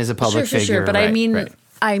Graham is a public figure. Sure. But I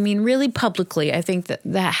mean, really publicly, I think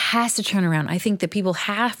that has to turn around. I think that people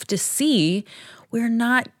have to see we're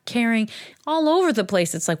not caring all over the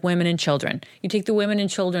place. It's like women and children. You take the women and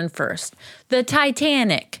children first. The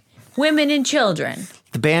Titanic, women and children.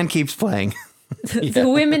 The band keeps playing. The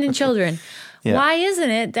women and children. Yeah. Why isn't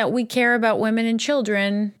it that we care about women and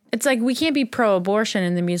children It's like we can't be pro-abortion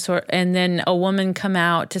and then a woman come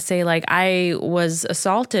out to say like I was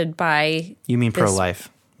assaulted by. You mean pro-life?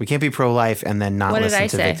 We can't be pro-life and then not listen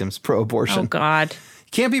to victims. Pro-abortion. Oh God.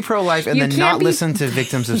 Can't be pro-life and then not listen to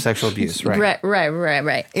victims of sexual abuse. Right.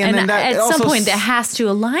 Right. And then at also some point that has to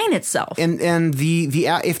align itself. And the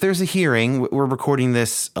if there's a hearing, we're recording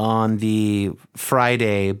this on the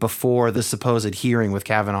Friday before the supposed hearing with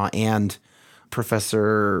Kavanaugh and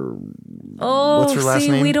Professor. What's her last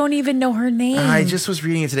name? We don't even know her name. I just was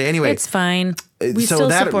reading it today. Anyway, it's fine. We so still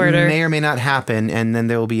that support her. may or may not happen, and then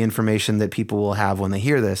there will be information that people will have when they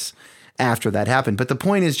hear this after that happened. But the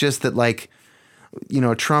point is just that, like, you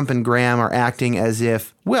know, Trump and Graham are acting as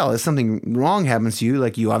if, well, if something wrong happens to you,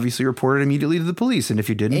 like you obviously reported immediately to the police, and if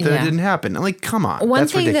you didn't, then it didn't happen. I'm like, come on. One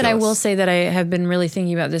that's thing ridiculous. that I will say that I have been really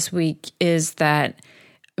thinking about this week is that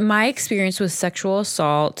my experience with sexual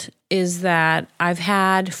assault is that I've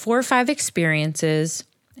had 4 or 5 experiences,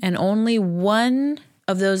 and only one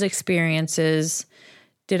of those experiences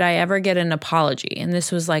did I ever get an apology. And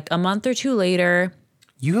this was like a month or 2 later.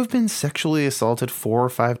 You have been sexually assaulted 4 or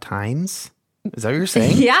 5 times? Is that what you're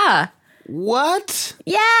saying? Yeah. What?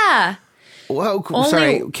 Yeah. Well,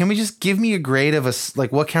 sorry. Can we just give me a grade of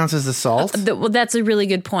what counts as assault? Well, that's a really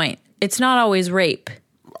good point. It's not always rape.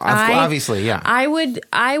 Obviously, yeah. I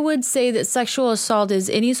would say that sexual assault is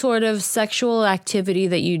any sort of sexual activity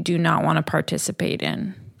that you do not want to participate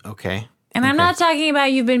in. Okay. And I'm not talking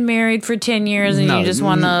about you've been married for 10 years and you just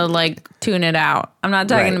want to like tune it out. I'm not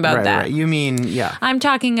talking about that. Right. You mean, yeah. I'm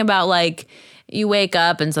talking about like you wake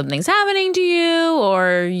up and something's happening to you,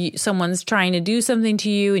 or someone's trying to do something to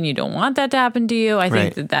you and you don't want that to happen to you. I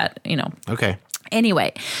think that, you know. Okay.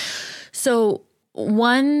 Anyway, so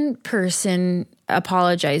one person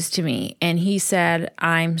apologized to me and he said,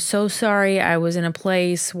 I'm so sorry. I was in a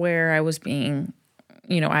place where I was being,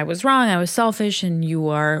 you know, I was wrong. I was selfish and you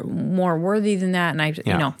are more worthy than that. And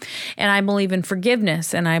you know, and I believe in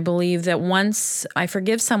forgiveness. And I believe that once I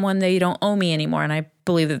forgive someone, they don't owe me anymore. And I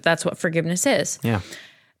believe that that's what forgiveness is. Yeah.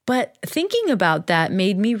 But thinking about that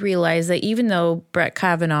made me realize that even though Brett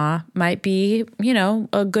Kavanaugh might be, you know,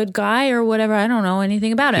 a good guy or whatever, I don't know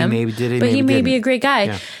anything about him. He may be a great guy.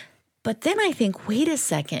 Yeah. But then I think, wait a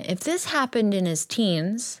second, if this happened in his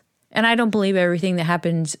teens, and I don't believe everything that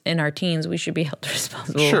happens in our teens we should be held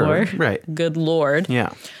responsible for. Right. Good Lord. Yeah.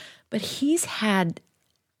 But he's had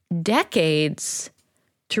decades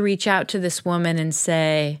to reach out to this woman and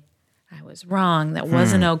say, I was wrong. That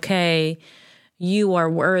wasn't okay. You are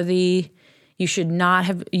worthy. You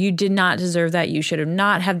did not deserve that. You should have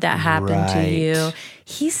not had that happen to you.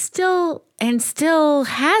 He still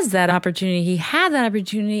has that opportunity. He had that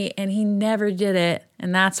opportunity and he never did it.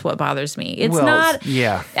 And that's what bothers me. It's not.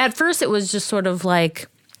 Yeah. At first it was just sort of like,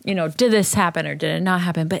 you know, did this happen or did it not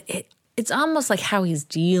happen? But it's almost like how he's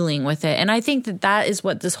dealing with it. And I think that is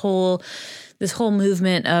what this whole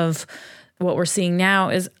movement of what we're seeing now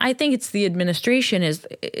is. I think it's the administration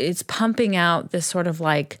it's pumping out this sort of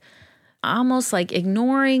like almost like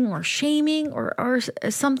ignoring or shaming or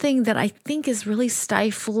something that I think is really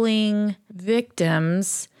stifling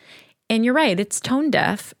victims. And you're right, it's tone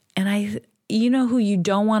deaf. And you know who you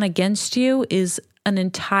don't want against you is an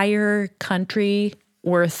entire country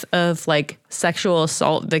worth of like sexual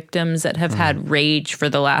assault victims that have had rage for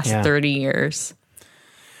the last 30 years.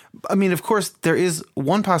 I mean, of course, there is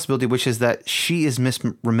one possibility, which is that she is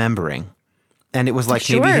misremembering. And it was like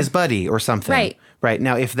maybe his buddy or something. Right.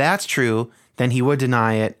 Now, if that's true, then he would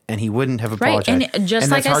deny it and he wouldn't have apologized. Right. And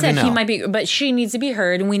just like I said, he might be, but she needs to be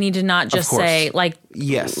heard. And we need to not just say like,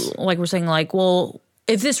 like we're saying like, well,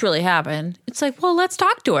 if this really happened, it's like, well, let's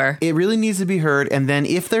talk to her. It really needs to be heard. And then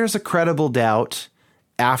if there's a credible doubt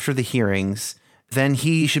after the hearings, then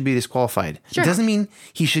he should be disqualified. Sure. It doesn't mean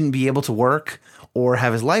he shouldn't be able to work or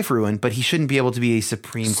have his life ruined, but he shouldn't be able to be a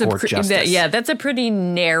Supreme Court justice. That's a pretty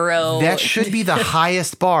narrow. That should be the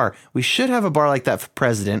highest bar. We should have a bar like that for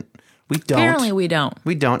president. We don't. Apparently we don't.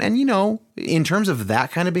 We don't. And, you know, in terms of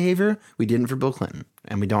that kind of behavior, we didn't for Bill Clinton,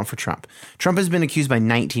 and we don't for Trump. Trump has been accused by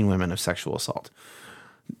 19 women of sexual assault.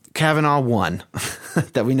 Kavanaugh won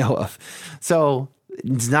that we know of. So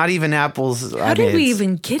it's not even apples. How did we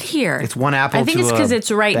even get here? It's one apple. I think it's because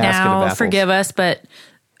it's right now. Forgive us, but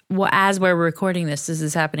as we're recording this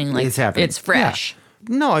is happening. Like it's fresh.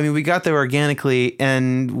 Yeah. No, I mean, we got there organically.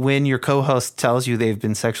 And when your co-host tells you they've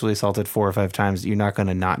been sexually assaulted 4 or 5 times, you're not going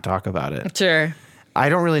to not talk about it. Sure. I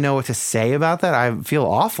don't really know what to say about that. I feel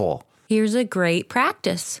awful. Here's a great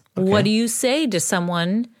practice. Okay. What do you say to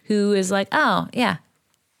someone who is like, oh, yeah,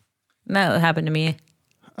 that happened to me?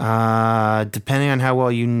 Depending on how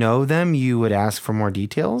well you know them, you would ask for more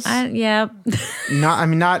details. Yeah.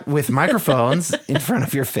 Not with microphones in front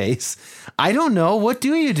of your face. I don't know. What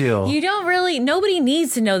do you do? You don't really, nobody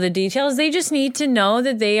needs to know the details. They just need to know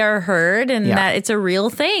that they are heard and that it's a real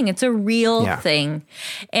thing. It's a real thing.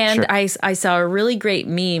 And I saw a really great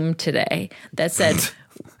meme today that said,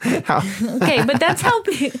 okay, but that's how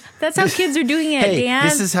kids are doing it, Dan.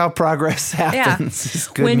 This is how progress happens. It's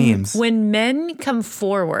good memes. When men come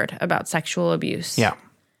forward about sexual abuse,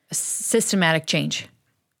 systematic change.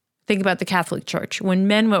 Think about the Catholic Church. When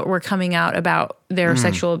men were coming out about their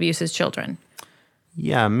sexual abuse as children.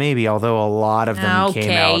 Yeah, maybe, although a lot of them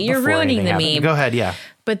came out you're before ruining anything the happened. meme. Go ahead, yeah.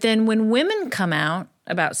 But then when women come out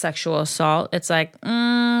about sexual assault, it's like,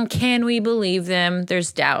 can we believe them?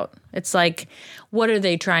 There's doubt. It's like, what are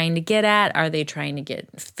they trying to get at? Are they trying to get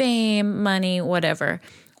fame, money, whatever?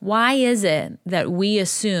 Why is it that we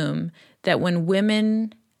assume that when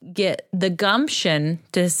women get the gumption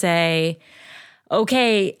to say,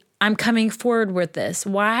 okay, I'm coming forward with this,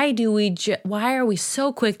 why are we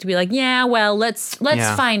so quick to be like, yeah, well, let's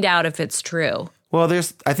find out if it's true? Well,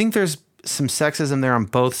 I think there's some sexism there on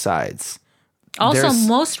both sides. Also,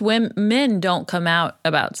 most men don't come out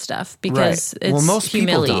about stuff because it's most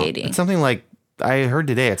humiliating. People don't. It's something like I heard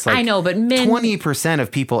today. It's like I know, but men 20%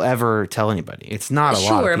 of people ever tell anybody. It's not a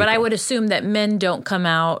lot. Sure, but I would assume that men don't come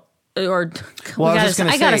out. I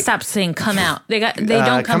gotta stop saying come out. They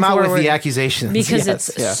don't come out forward with the accusations because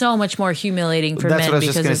it's so much more humiliating for men. That's what I was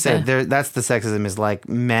just going to say. The, that's the sexism is like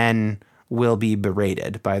men will be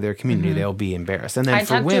berated by their community. They'll be embarrassed, and then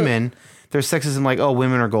for women, there's sexism like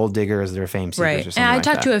women are gold diggers, they're fame seekers, or something. And I like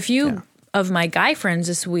talked that. to a few of my guy friends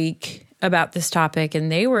this week about this topic, and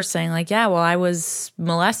they were saying like, yeah, well, I was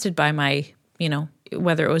molested by my,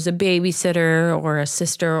 whether it was a babysitter or a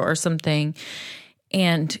sister or something,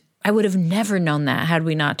 and I would have never known that had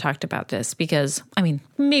we not talked about this because,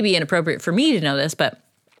 maybe inappropriate for me to know this, but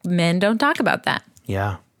men don't talk about that.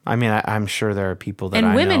 Yeah. I'm sure there are people that and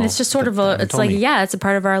I women, know it's just sort of it's like, it's a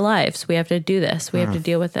part of our lives. We have to do this. We have to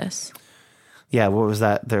deal with this. Yeah. What was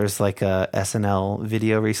that? There's like a SNL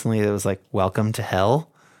video recently that was like, Welcome to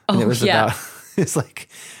Hell. And it was about, it's like,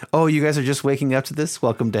 oh, you guys are just waking up to this?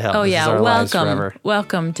 Welcome to hell. Oh, this is our lives forever.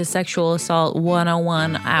 Welcome to Sexual Assault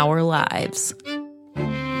 101, Our Lives.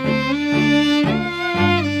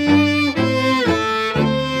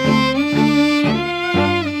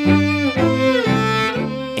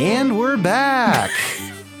 And we're back.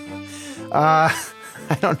 I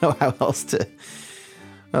don't know how else to.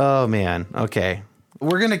 Oh man. Okay.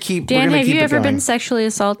 We're gonna keep. Dan, have you ever going. been sexually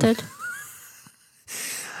assaulted?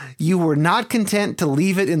 You were not content to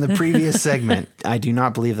leave it in the previous segment. I do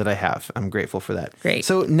not believe that I have. I'm grateful for that. Great.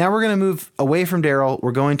 So now we're gonna move away from Daryl.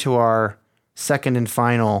 We're going to our second and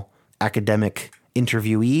final academic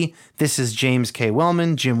interviewee. This is James K.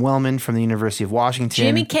 Wellman, Jim Wellman from the University of Washington.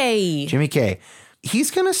 Jimmy K.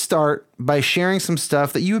 He's going to start by sharing some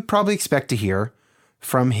stuff that you would probably expect to hear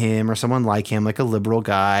from him or someone like him, like a liberal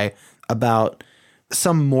guy, about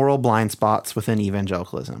some moral blind spots within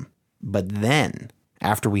evangelicalism. But then,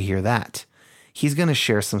 after we hear that, he's going to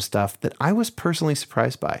share some stuff that I was personally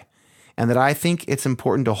surprised by and that I think it's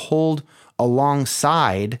important to hold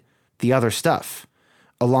alongside the other stuff,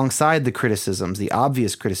 alongside the criticisms, the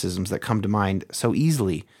obvious criticisms that come to mind so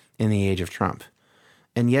easily in the age of Trump.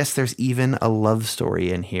 And yes, there's even a love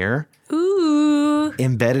story in here. Ooh.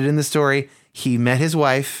 Embedded in the story, he met his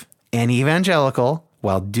wife, an evangelical,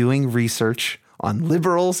 while doing research on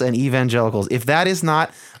liberals and evangelicals. If that is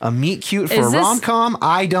not a meet cute for a rom-com,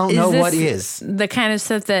 I don't know what is. The kind of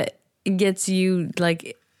stuff that gets you,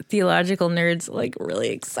 like, theological nerds, like, really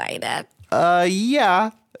excited.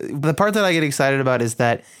 Yeah. The part that I get excited about is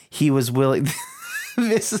that he was willing...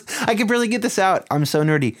 I can barely get this out. I'm so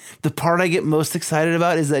nerdy. The part I get most excited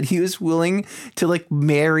about is that he was willing to like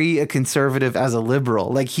marry a conservative as a liberal.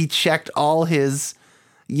 Like he checked all his,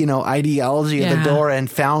 ideology at the door and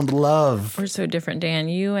found love. We're so different, Dan.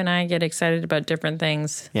 You and I get excited about different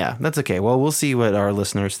things. Yeah, that's okay. Well, we'll see what our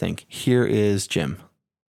listeners think. Here is Jim.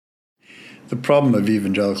 The problem of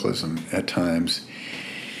evangelicalism at times,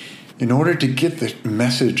 in order to get the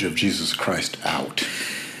message of Jesus Christ out,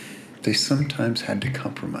 they sometimes had to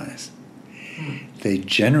compromise. They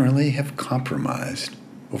generally have compromised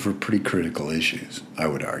over pretty critical issues, I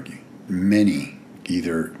would argue. Many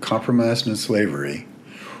either compromised in slavery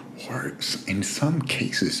or, in some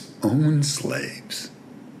cases, owned slaves.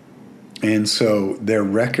 And so their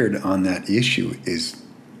record on that issue is,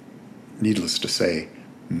 needless to say,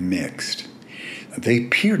 mixed. They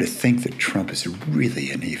appear to think that Trump is really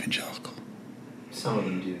an evangelical. Some of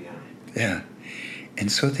them do, yeah. Yeah. And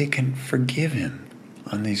so they can forgive him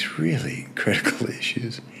on these really critical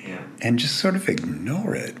issues and just sort of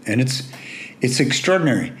ignore it. And it's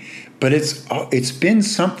extraordinary. But it's been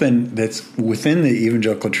something that's within the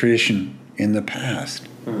evangelical tradition in the past.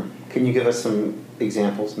 Can you give us some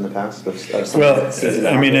examples in the past of Well,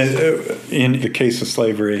 I mean, in the case of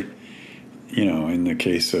slavery, in the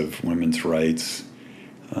case of women's rights,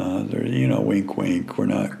 wink, wink, we're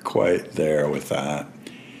not quite there with that,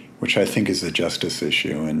 which I think is a justice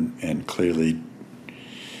issue and clearly,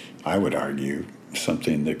 I would argue,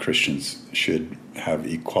 something that Christians should have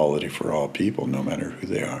equality for all people, no matter who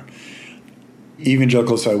they are.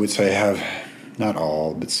 Evangelicals, I would say, have, not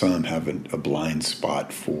all, but some have a blind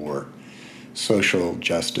spot for social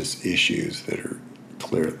justice issues that are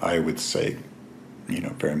clear, I would say,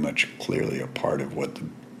 very much clearly a part of what the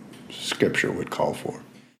Scripture would call for.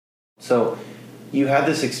 So you had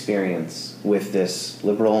this experience with this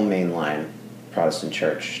liberal mainline Protestant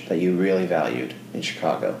church that you really valued in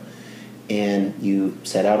Chicago, and you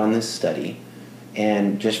set out on this study,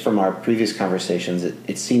 and just from our previous conversations,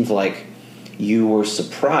 it seems like you were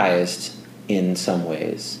surprised in some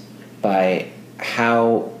ways by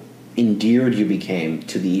how endeared you became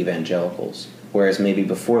to the evangelicals, whereas maybe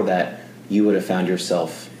before that you would have found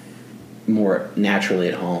yourself more naturally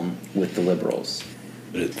at home with the liberals.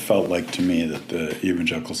 It felt like to me that the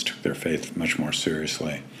evangelicals took their faith much more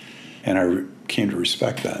seriously, and I came to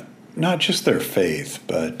respect that. Not just their faith,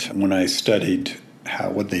 but when I studied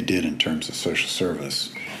what they did in terms of social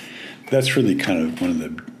service, that's really kind of one of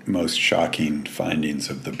the most shocking findings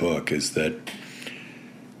of the book, is that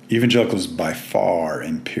evangelicals by far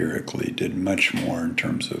empirically did much more in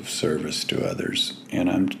terms of service to others. And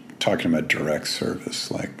I'm talking about direct service,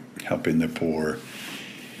 like helping the poor,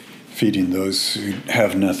 feeding those who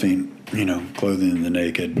have nothing, clothing the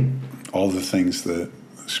naked, all the things that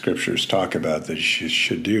Scriptures talk about that you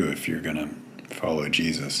should do if you're going to follow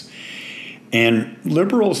Jesus. And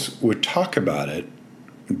liberals would talk about it,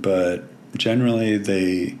 but generally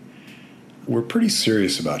they were pretty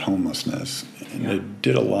serious about homelessness, and they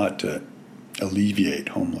did a lot to alleviate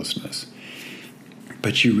homelessness.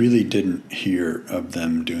 But you really didn't hear of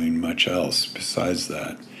them doing much else besides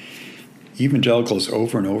that. Evangelicals,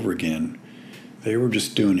 over and over again, they were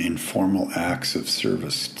just doing informal acts of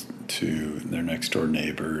service to their next door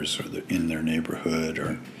neighbors or in their neighborhood,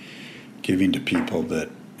 or giving to people that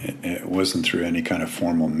it wasn't through any kind of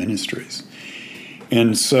formal ministries.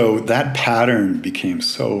 And so that pattern became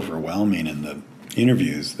so overwhelming in the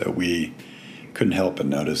interviews that we couldn't help but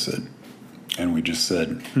notice it. And we just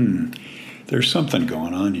said, there's something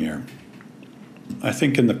going on here. I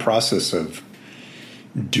think in the process of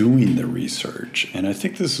doing the research, and I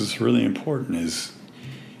think this is really important, is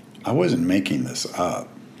I wasn't making this up.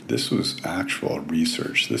 This was actual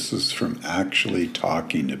research. This is from actually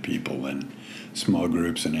talking to people in small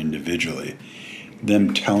groups and individually,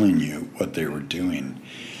 them telling you what they were doing.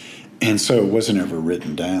 And so it wasn't ever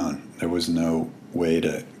written down. There was no way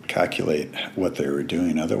to calculate what they were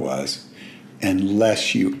doing otherwise,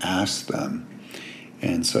 unless you asked them.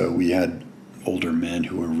 And so we had older men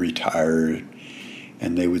who were retired,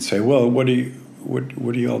 and they would say, well, what do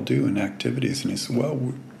you all do in activities? And he said,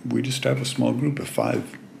 well, we just have a small group of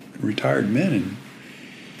 5 retired men, and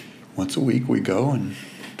once a week we go and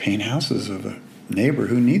paint houses of a neighbor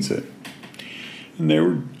who needs it. And they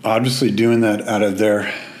were obviously doing that out of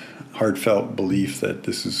their heartfelt belief that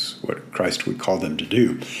this is what Christ would call them to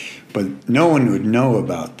do. But no one would know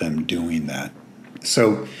about them doing that.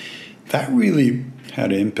 So that really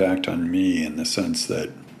had an impact on me in the sense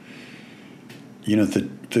that,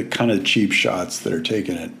 the kind of cheap shots that are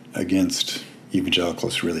taken against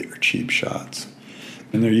evangelicals really are cheap shots.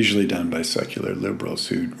 And they're usually done by secular liberals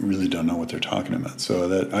who really don't know what they're talking about. So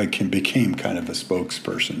that I became kind of a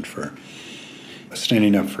spokesperson for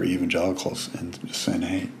standing up for evangelicals and just saying,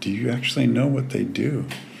 hey, do you actually know what they do?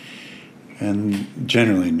 And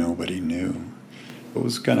generally nobody knew. It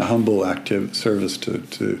was kind of humble, active service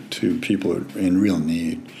to people in real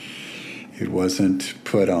need. It wasn't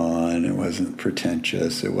put on. It wasn't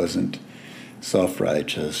pretentious. It wasn't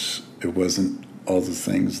self-righteous. It wasn't all the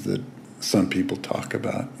things that some people talk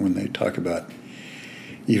about when they talk about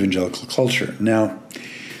evangelical culture. Now,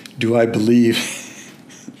 do I believe,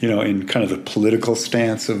 in kind of the political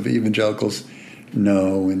stance of evangelicals?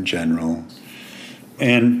 No, in general.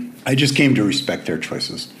 And I just came to respect their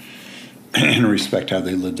choices and respect how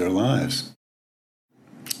they lived their lives.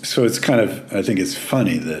 So it's kind of, I think it's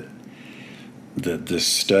funny that this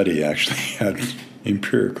study actually had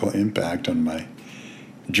empirical impact on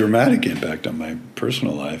dramatic impact on my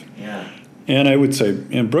personal life. Yeah. And I would say,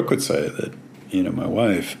 and Brooke would say that, my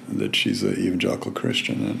wife, that she's an evangelical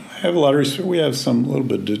Christian, and I have a lot of respect. We have some little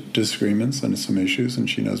bit of disagreements and some issues, and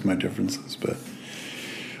she knows my differences. But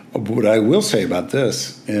what I will say about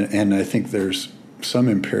this, and I think there's some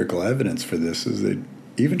empirical evidence for this, is that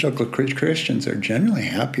evangelical Christians are generally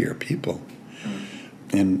happier people.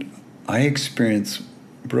 And I experience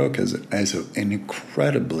Brooke as an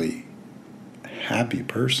incredibly happy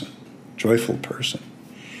person, joyful person.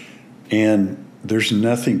 And there's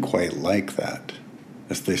nothing quite like that.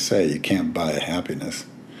 As they say, you can't buy happiness.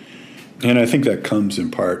 And I think that comes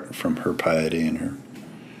in part from her piety and her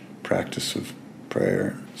practice of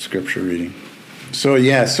prayer, scripture reading. So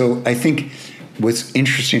I think what's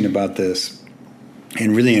interesting about this,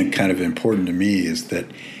 and really kind of important to me, is that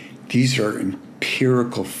these are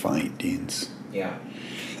empirical findings. Yeah.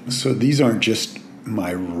 So these aren't just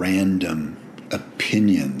my random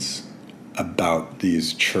opinions about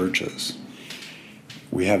these churches.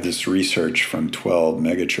 We have this research from 12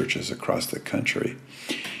 megachurches across the country.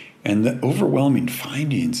 And the overwhelming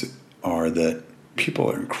findings are that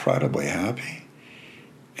people are incredibly happy,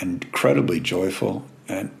 incredibly joyful,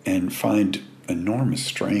 and find enormous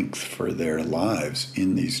strength for their lives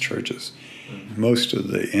in these churches. Most of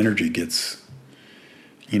the energy gets,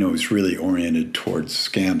 is really oriented towards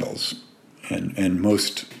scandals. And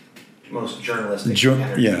most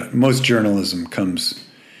journalistic most journalism comes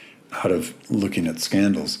out of looking at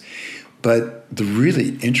scandals. But the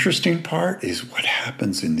really interesting part is what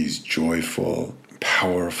happens in these joyful,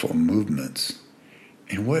 powerful movements.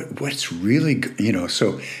 And what's really,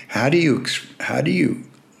 so how do you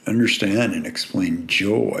understand and explain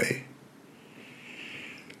joy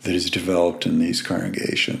that is developed in these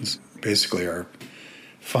congregations? Basically, our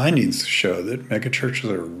findings show that megachurches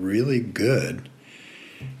are really good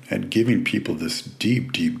at giving people this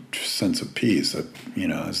deep, deep sense of peace that,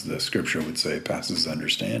 as the scripture would say, passes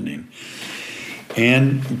understanding.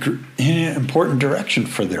 And in an important direction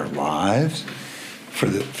for their lives, for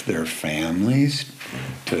their families,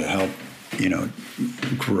 to help,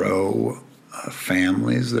 grow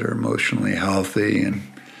families that are emotionally healthy and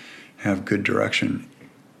have good direction.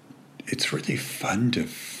 It's really fun to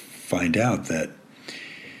find out that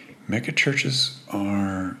megachurches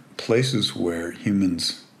are places where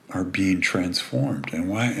humans are being transformed. And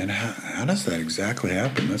why? And how does that exactly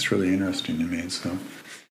happen? That's really interesting to me. So,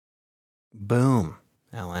 boom,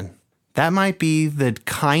 Ellen. That might be the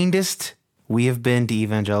kindest we have been to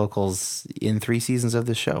evangelicals in 3 seasons of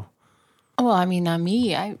this show. Well, I mean, not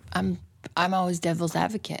me. I'm always devil's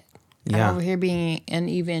advocate. Yeah. I'm over here being an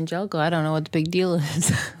evangelical. I don't know what the big deal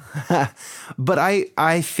is. But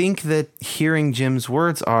I think that hearing Jim's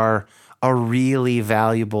words are a really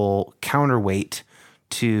valuable counterweight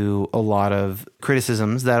to a lot of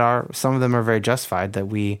criticisms that some of them are very justified, that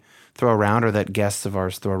we throw around or that guests of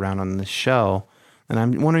ours throw around on this show. And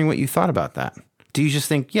I'm wondering what you thought about that. Do you just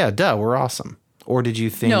think, yeah, duh, we're awesome? Or did you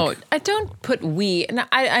think... No, I don't put we. And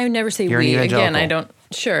I never say You're we. an Again, I evangelical.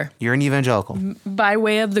 don't... Sure. You're an evangelical. By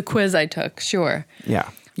way of the quiz I took, sure. Yeah.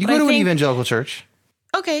 You But go I to an think- evangelical church.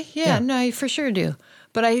 Okay, yeah, no, I for sure do.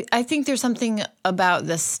 But I think there's something about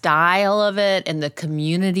the style of it and the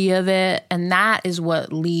community of it. And that is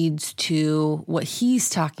what leads to what he's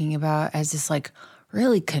talking about as this like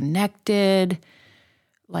really connected,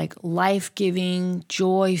 like life-giving,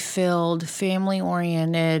 joy-filled,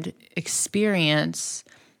 family-oriented experience.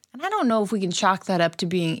 And I don't know if we can chalk that up to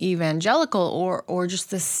being evangelical or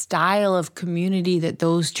just the style of community that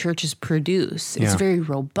those churches produce. It's Yeah. very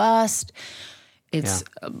robust. It's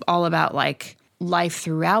all about like life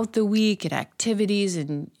throughout the week and activities.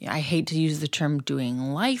 And I hate to use the term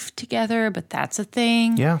doing life together, but that's a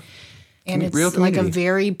thing. Yeah. And it's Real like a community.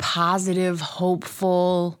 very positive,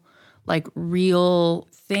 hopeful, like real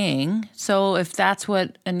thing. So if that's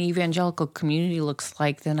what an evangelical community looks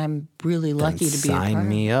like, then I'm really lucky to be a sign part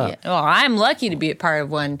me of up. it. Yeah. Well, I'm lucky to be a part of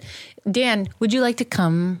one. Dan, would you like to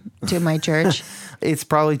come to my church? It's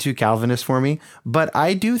probably too Calvinist for me, but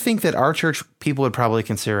I do think that our church people would probably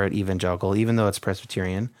consider it evangelical, even though it's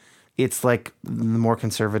Presbyterian. It's like the more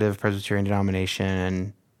conservative Presbyterian denomination,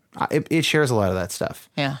 and it shares a lot of that stuff.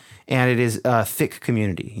 Yeah. And it is a thick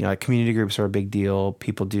community. Like community groups are a big deal.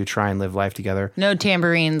 People do try and live life together. No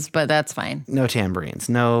tambourines, but that's fine. No tambourines,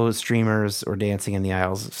 no streamers or dancing in the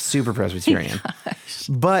aisles. Super Presbyterian.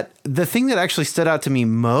 But the thing that actually stood out to me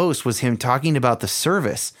most was him talking about the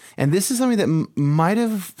service. And this is something that might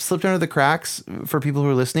have slipped under the cracks for people who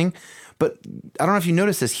are listening. But I don't know if you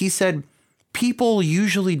noticed this. He said people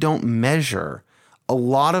usually don't measure a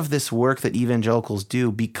lot of this work that evangelicals do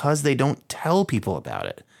because they don't tell people about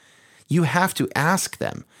it. You have to ask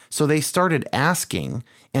them. So they started asking,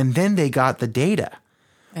 and then they got the data.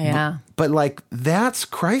 Yeah. But like, that's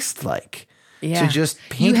Christ-like. Yeah. To just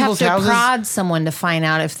paint you have people's to houses. prod someone to find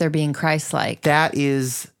out if they're being Christ-like. That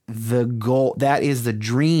is the goal. That is the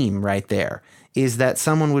dream right there, is that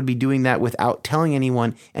someone would be doing that without telling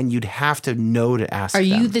anyone, and you'd have to know to ask Are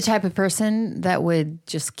them. you the type of person that would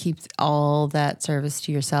just keep all that service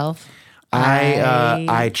to yourself?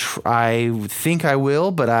 I think I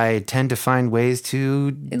will, but I tend to find ways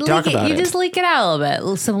to talk about it. You just leak it out a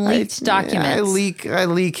little bit. Some leaked documents. I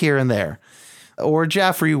leak here and there. Or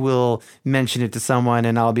Jaffrey will mention it to someone,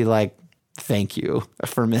 and I'll be like, thank you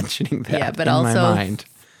for mentioning that. Yeah, but in also, my mind.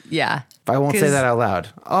 Yeah. I won't say that out loud.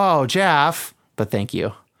 Oh, Jaff, but thank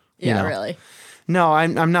you. You know. Really. No,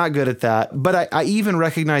 I'm not good at that. But I even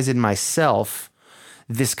recognize in myself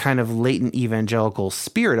this kind of latent evangelical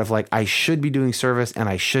spirit of like, I should be doing service and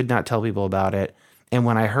I should not tell people about it. And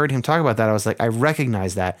when I heard him talk about that, I was like, I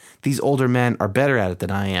recognize that these older men are better at it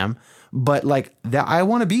than I am. But like that, I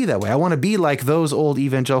want to be that way. I want to be like those old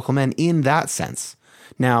evangelical men in that sense.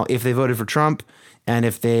 Now, if they voted for Trump and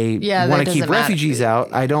if they want to keep refugees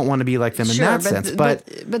out, I don't want to be like them in that sense. But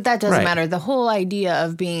that doesn't matter. The whole idea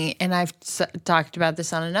of being, and I've talked about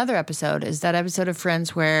this on another episode, is that episode of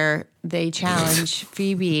Friends where they challenge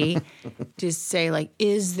Phoebe to say, like,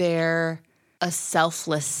 is there a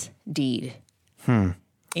selfless deed? And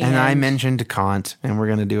I mentioned Kant, and we're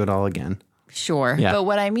going to do it all again. Sure. Yeah. But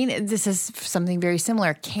what I mean, this is something very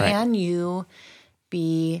similar. Can you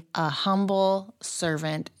be a humble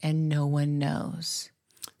servant and no one knows?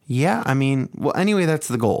 Yeah, I mean, well, anyway, that's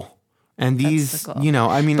the goal. And these, you know,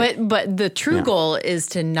 I mean, but the true goal is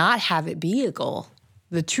to not have it be a goal.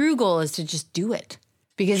 The true goal is to just do it.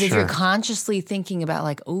 Because if you're consciously thinking about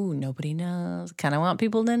like, oh, nobody knows, kind of want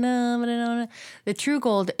people to know, but I don't know. The true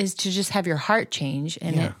goal is to just have your heart change.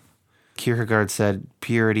 And Kierkegaard said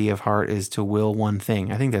purity of heart is to will one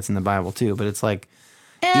thing. I think that's in the Bible too, but it's like,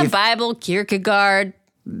 Bible, Kierkegaard.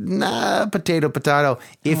 nah, potato.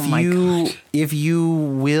 If you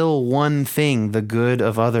will one thing, the good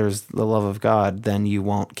of others, the love of God, then you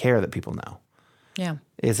won't care that people know. Yeah.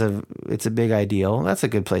 It's a big ideal. That's a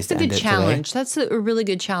good place to end it today. It's a good challenge. That's a really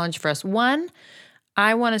good challenge for us. One,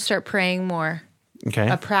 I want to start praying more. Okay.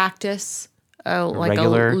 A practice, like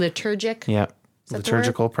regular, a liturgic. Yeah.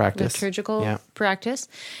 Liturgical practice. Practice.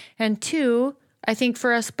 And two, I think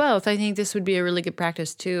for us both, I think this would be a really good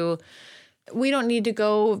practice too. We don't need to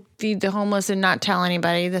go feed the homeless and not tell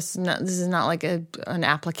anybody. This is not like an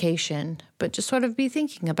application, but just sort of be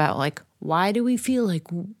thinking about like, why do we feel like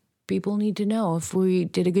people need to know if we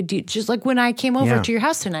did a good deed? Just like when I came over to your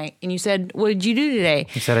house tonight and you said, what did you do today?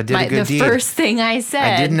 You said I did a good deed. The first thing I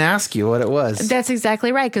said. I didn't ask you what it was. That's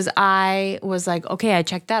exactly right. Because I was like, okay, I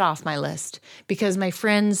checked that off my list because my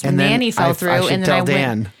friend's nanny fell through. I should and then tell I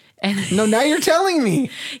Dan. went. And no, now you're telling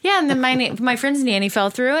me. Yeah, and then my friend's nanny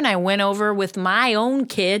fell through, and I went over with my own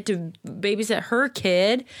kid to babysit her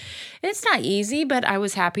kid. It's not easy, but I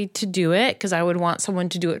was happy to do it because I would want someone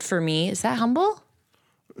to do it for me. Is that humble?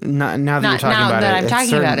 Now that you're talking about that it, I'm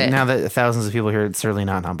talking about it. Now that thousands of people hear it, it's certainly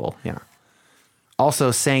not humble. Yeah.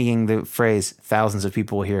 Also, saying the phrase "thousands of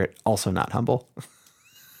people will hear it," also not humble.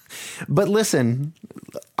 But listen,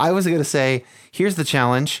 I was going to say, here's the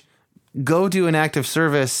challenge: go do an act of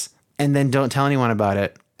service, and then don't tell anyone about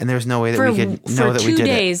it. And there's no way that we could know that we did it. For 2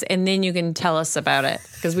 days, and then you can tell us about it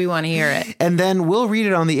because we want to hear it. And then we'll read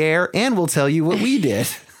it on the air, and we'll tell you what we did.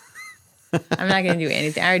 I'm not going to do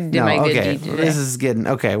anything. I already did my good deed today. This is getting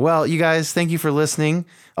okay. Well, you guys, thank you for listening.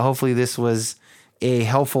 Hopefully, this was a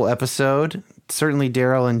helpful episode. Certainly,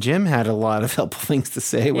 Daryl and Jim had a lot of helpful things to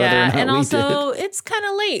say. Whether or not and we also did. it's kind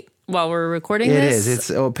of late while we're recording It this. is.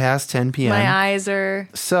 It's past 10 p.m. My eyes are.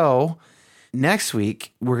 So next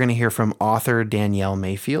week we're going to hear from author Danielle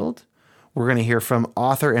Mayfield. We're going to hear from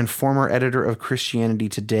author and former editor of Christianity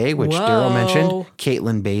Today, which Daryl mentioned,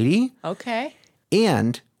 Caitlin Beatty. Okay.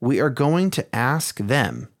 And we are going to ask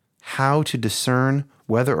them how to discern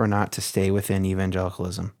whether or not to stay within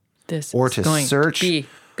evangelicalism. Or to search be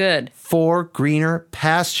good for greener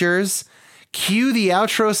pastures. Cue the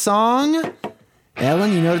outro song.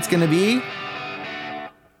 Ellen, you know what it's going to be?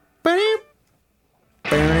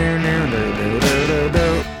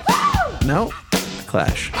 No.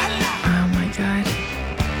 Clash. Oh my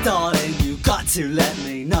God. Darling, you got to let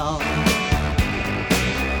me know.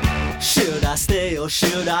 Should I stay or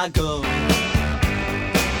should I go?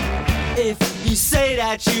 If you say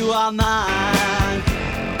that you are mine,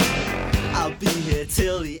 I'll be here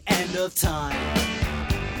till the end of time.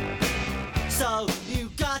 So you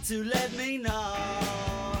got to let me know.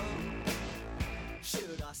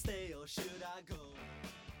 Should I stay or should I go?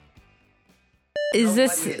 Is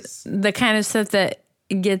this the kind of stuff that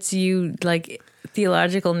gets you like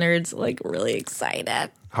theological nerds like really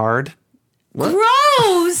excited. Hard.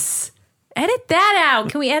 Gross! Edit that out.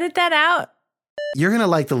 Can we edit that out? You're going to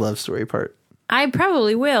like the love story part. I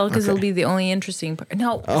probably will because it'll be the only interesting part.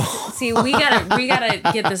 No, see, we gotta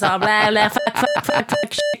get this all blah blah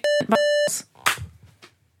fuck, shit, balls.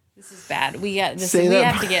 This is bad. We got this. Say We that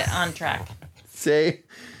have to get on track. Say.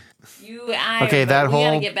 Okay, that we whole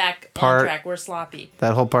gotta get back part- on track. We're sloppy.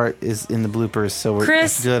 That whole part is in the bloopers, so we're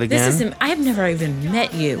Chris, do that again. this is. I've never even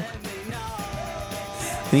met you.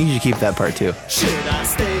 I think you should keep that part too. Should I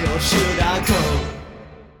stay or should I